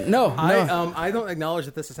 No. I don't acknowledge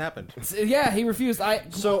that this has happened. Yeah, he refused.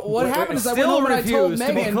 So what happened is I went still home and I told refused, to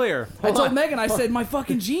be Megan. clear. I told Megan. I said my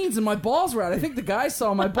fucking jeans and my balls were out. I think the guy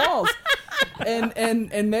saw my balls.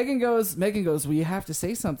 And Megan goes. Well, you have to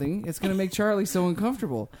say something. It's going to make Charlie so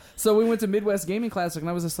uncomfortable. So we went to Midwest Gaming Classic, and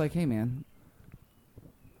I was just like, hey man,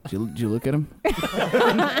 did you look at him?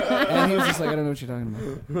 And he was just like, I don't know what you're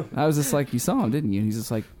talking about. I was just like, you saw him, didn't you? And he's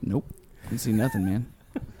just like, nope, didn't see nothing, man.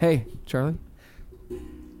 Hey, Charlie.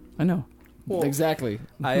 I know. Well, exactly.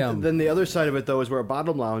 Then the other side of it though is we're at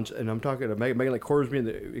Bottom Lounge, and I'm talking to Megan. Megan like corners me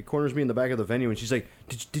in the back of the venue, and she's like,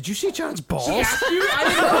 "Did you see John's balls?" Yeah, I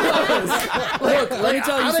didn't know about this. Look, let me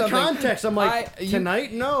tell you out something. Out of context, I'm like,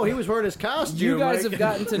 tonight? No, he was wearing his costume. You guys have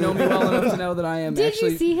gotten to know me well enough to know that I am Did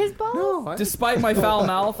actually. you see his balls? No, Despite my foul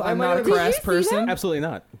mouth, I'm not a Did crass you see person. Absolutely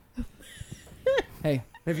not. Hey,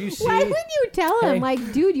 have you seen? Why wouldn't you tell him, Hey.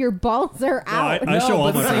 like, dude, your balls are out? I show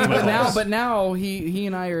all my friends my balls. but now he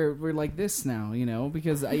and I we're like this now,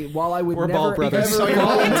 because while I would We're ball never brothers. ever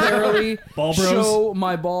voluntarily Ball bros? show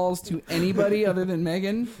my balls to anybody other than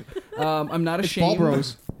Megan, I'm not ashamed. Ball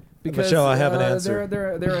bros. Because Michelle, I have an answer.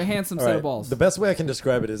 They're a handsome All set right. of balls. The best way I can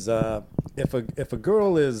describe it is if a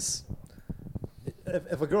girl is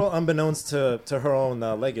if a girl, unbeknownst to her own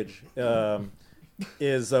luggage,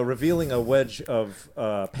 is revealing a wedge of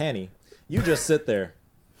panty, you just sit there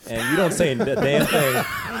and you don't say a damn thing,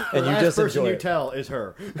 and you just person enjoy you it. tell is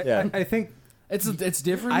her. Yeah, I think it's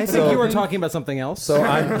different. I think you were talking about something else. So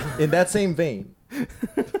I'm in that same vein.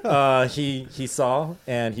 He saw,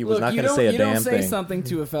 and he was Look, not going to say a you damn don't say thing. something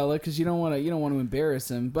to a fella because you don't want to embarrass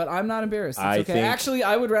him. But I'm not embarrassed. It's I okay. think- Actually,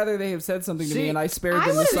 I would rather they have said something to me, and I spared I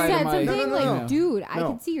them would the have sight said of my. something like, dude, I No.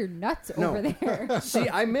 can see your nuts No. over there. See,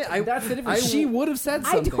 That's the difference. She would have said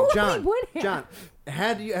I something. totally John, would have. John,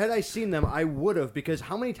 had I seen them, I would have, because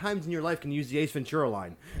how many times in your life can you use the Ace Ventura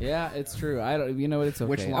line? Yeah, it's true. I don't. You know what? It's okay.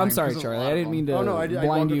 Which line? I'm sorry, There's a Charlie. lot I of didn't mean to Oh no, I blind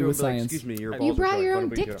wanted you to with be like, science. excuse me, your You balls are brought short. your What a own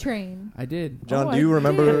big dick deal. train. I did. John, Oh, do you I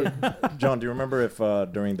remember? did. John, do you remember if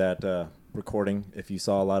during that recording, if you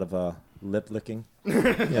saw a lot of lip licking? You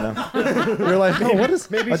know, you're like, oh, what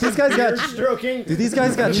is? Maybe Are these some guys got? beard stroking. Do these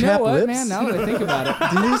guys got You know chapped what, lips? man? Now that I think about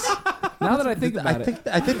it, now that I think about it,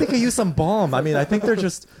 I think they could use some balm. I mean, I think they're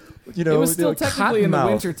just, you know, it was still they're technically in the cottonmouth.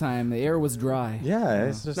 winter time. The air was dry. Yeah,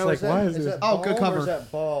 it's just No, like, why is it? Oh, good cover. Or is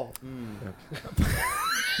that ball?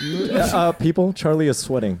 People, Charlie is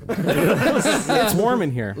sweating. It's warm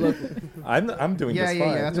in here. Look, I'm doing Yeah, this yeah,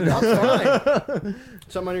 fine. yeah. That's a good Fine.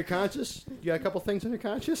 Something on your conscience? You got a couple things on your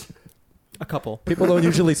conscience? A couple. People don't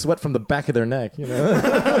usually sweat from the back of their neck, you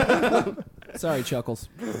know. sorry, Chuckles.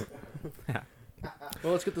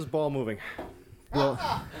 Well, let's get this ball moving.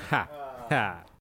 Ha. Ha.